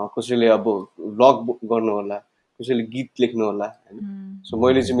कसैले अब भ्लग गर्नु होला, कसैले गीत लेख्नु होला होइन। सो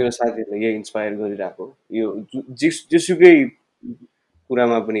मैले चाहिँ मेरो साथीहरूलाई यही इन्सपायर गरिरहेको हो। यो जेसुकै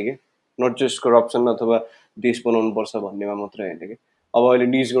कुरामा पनि के, नट जस्ट करप्सन अथवा देश बनाउनु पर्छ भन्नेमा मात्रै होइन कि। अब अहिले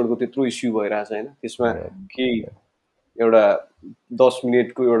निजगढको त्यत्रो इस्यु भइरहेछ होइन, त्यसमा Yeah. केही एउटा 10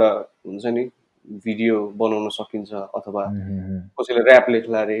 मिनटको एउटा हुन्छ नि भिडियो बनाउन सकिन्छ, अथवा Mm-hmm. कसैले ऱ्याप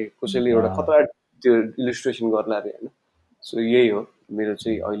लेख्ला अरे, कसैले एउटा Uh, खतरा त्यो इलिस्ट्रेसन गर्ला अरे होइन। सो यही हो मेरो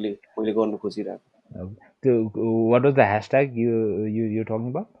चाहिँ अहिले मैले गर्नु खोजिरहेको। so, what was the hashtag you're talking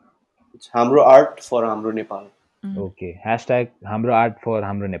about? हाम्रो आर्ट फर हाम्रो Nepal. Okay, hashtag Hamro Art for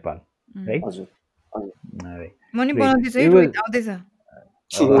Hamro Nepal, right? हजुर हजुर All right, म नि great. बनाउँदैछु है, It was रोहित आउँदैछ।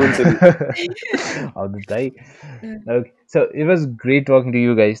 हुन्छ नि। all the time. Okay, so it was great talking to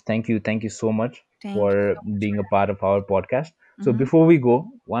you guys. Thank you so much Thank you for so much. being a part of our podcast. So before we go,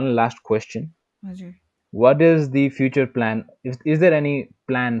 one last question: हजुर। what is the future plan? Is there any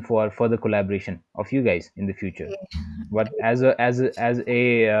plan for further collaboration of you guys in the future? What as a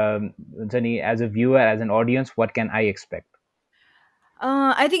viewer, as an audience, what can I expect?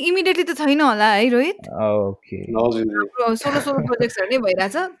 I think immediately त छैन होला है Rohit? Okay. हजुर जी। हाम्रो solo solo प्रोजेक्ट्सहरू नै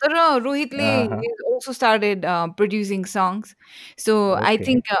भइरहेछ। तर रोहितले Uh-huh. Also started producing songs. So I Okay.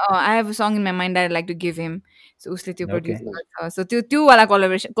 Think I have a song in my mind I like to give him. So उसले त्यो प्रड्युस Okay. गर्छ। सो त्यो वाला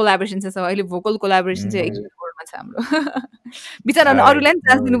कोलाबोरेसन चाहिँ छ। अहिले भोकल कोलाबोरेसन चाहिँ Mm-hmm. हजुर। एक्सप्लोरमा छ हाम्रो। बिचरा All right. अरूलाई पनि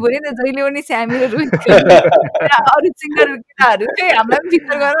चान्स No दिनु worries. पऱ्यो नि त। जहिले पनि स्यामी र रोहित अरू सिङ्गर केटाहरू चाहिँ हामीलाई पनि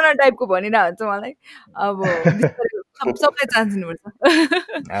फिचर गर न टाइपको भनिरहेको हुन्छ मलाई। अब बिस्तारै सबलाई चान्स दिनुपर्छ।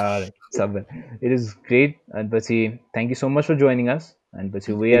 All right. So, it is great. And Basi, thank you so much for joining us. And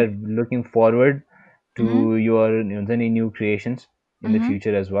Basi, we Thank are looking forward Mhm, to your any new creations in the mhm,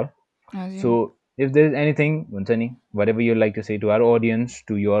 future as well. हजुर, So, if there's anything, Munsani, whatever you'd like to say to our audience,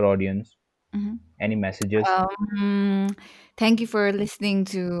 to your audience, mhm. any messages? Thank you for listening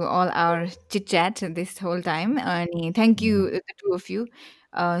to all our chit chat this whole time. And thank Mhm. you, the two of you,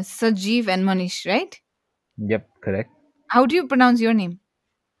 Sajeev and Manish, right? Yep, correct. How do you pronounce your name?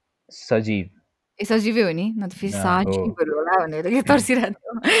 Sajeev. ए सजीवै हो नि न त फेरि Oh, साजीवहरू होला भनेर के तर्सिरहेको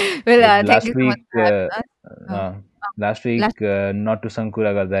थियो। Well thank last you so much week, for having us. uh, last week, last not to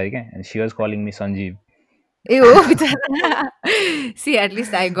Sankura Gardai, and she was calling me Sanjeev. ए हो बिचरा। See, at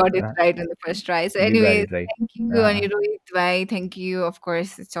least I got it Uh, right on the first try. So you got anyways, it right. thank you, Uh-huh. Ani Rohit bhai. Thank you. Of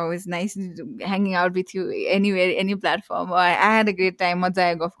course, it's always nice hanging out with you anywhere, any platform. I had a great time. मजा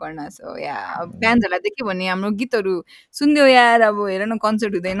आयो गफ गर्न। So yeah, फ्यान्सहरूलाई चाहिँ के भन्ने, हाम्रो गीतहरू सुनिदेऊ यार। अब हेर न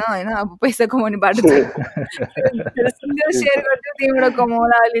कन्सर्ट हुँदैन होइन, अब पैसा कमाउने बाटो छ। गीतहरू सुनिदेऊ, you. सेयर गरिदेऊ, त्यहीँबाट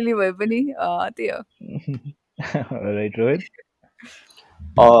कमाउला अलिअलि भए पनि। त्यही हो। All right, Rohit.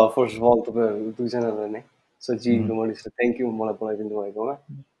 First of all तपाईँहरू दुईजनालाई नै सजीव Mhm. र मनिष थ्याङ्क यू मलाई बोलाइदिनु भएकोमा।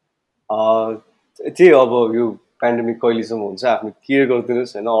 त्यही अब यो पेन्डेमिक कहिलेसम्म हुन्छ आफ्नो केयर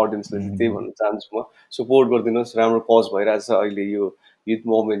गरिदिनुहोस् होइन, अडियन्सले चाहिँ त्यही Mhm. भन्न चाहन्छु म। सपोर्ट गरिदिनुहोस्, राम्रो पज भइरहेछ अहिले यो युथ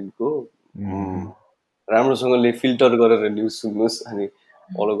मोभमेन्टको। Mhm. राम्रोसँगले फिल्टर गरेर न्युज सुन्नुहोस् अनि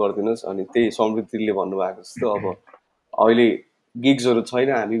फलो गरिदिनुहोस्। अनि त्यही समृद्धिले भन्नुभएको जस्तो अब अहिले गिग्सहरू छैन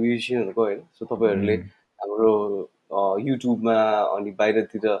हामी म्युजिसियनहरूको होइन। सो तपाईँहरूले Mhm. हाम्रो युट्युबमा अनि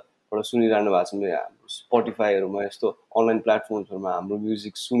बाहिरतिरबाट सुनिरहनु भएको छ भने हाम्रो स्पोटिफाईहरूमा यस्तो अनलाइन प्लेटफर्म्सहरूमा हाम्रो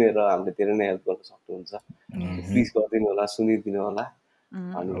म्युजिक सुनेर हामीले धेरै नै हेल्प गर्न सक्नुहुन्छ। So Yes. Mhm. प्लिज गरिदिनु होला, सुनिदिनु होला।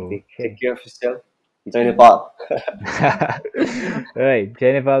 अनि त्यही take Okay. Care of yourself. Jay Nepal. Right,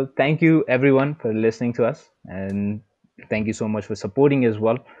 Jennifer, thank you everyone for listening to us, and thank you so much for supporting as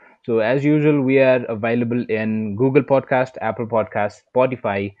well. So, as usual, we are available in Google Podcast, Apple Podcast,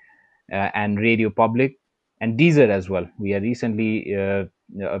 Spotify, and Radio Public, and Deezer as well. We are recently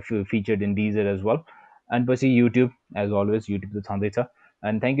featured in Deezer as well, and plus YouTube as always. YouTube the Thandecha.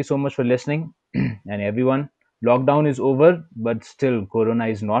 And thank you so much for listening, and everyone. Lockdown is over, but still Corona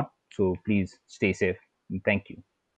is not. So please stay safe. Thank you.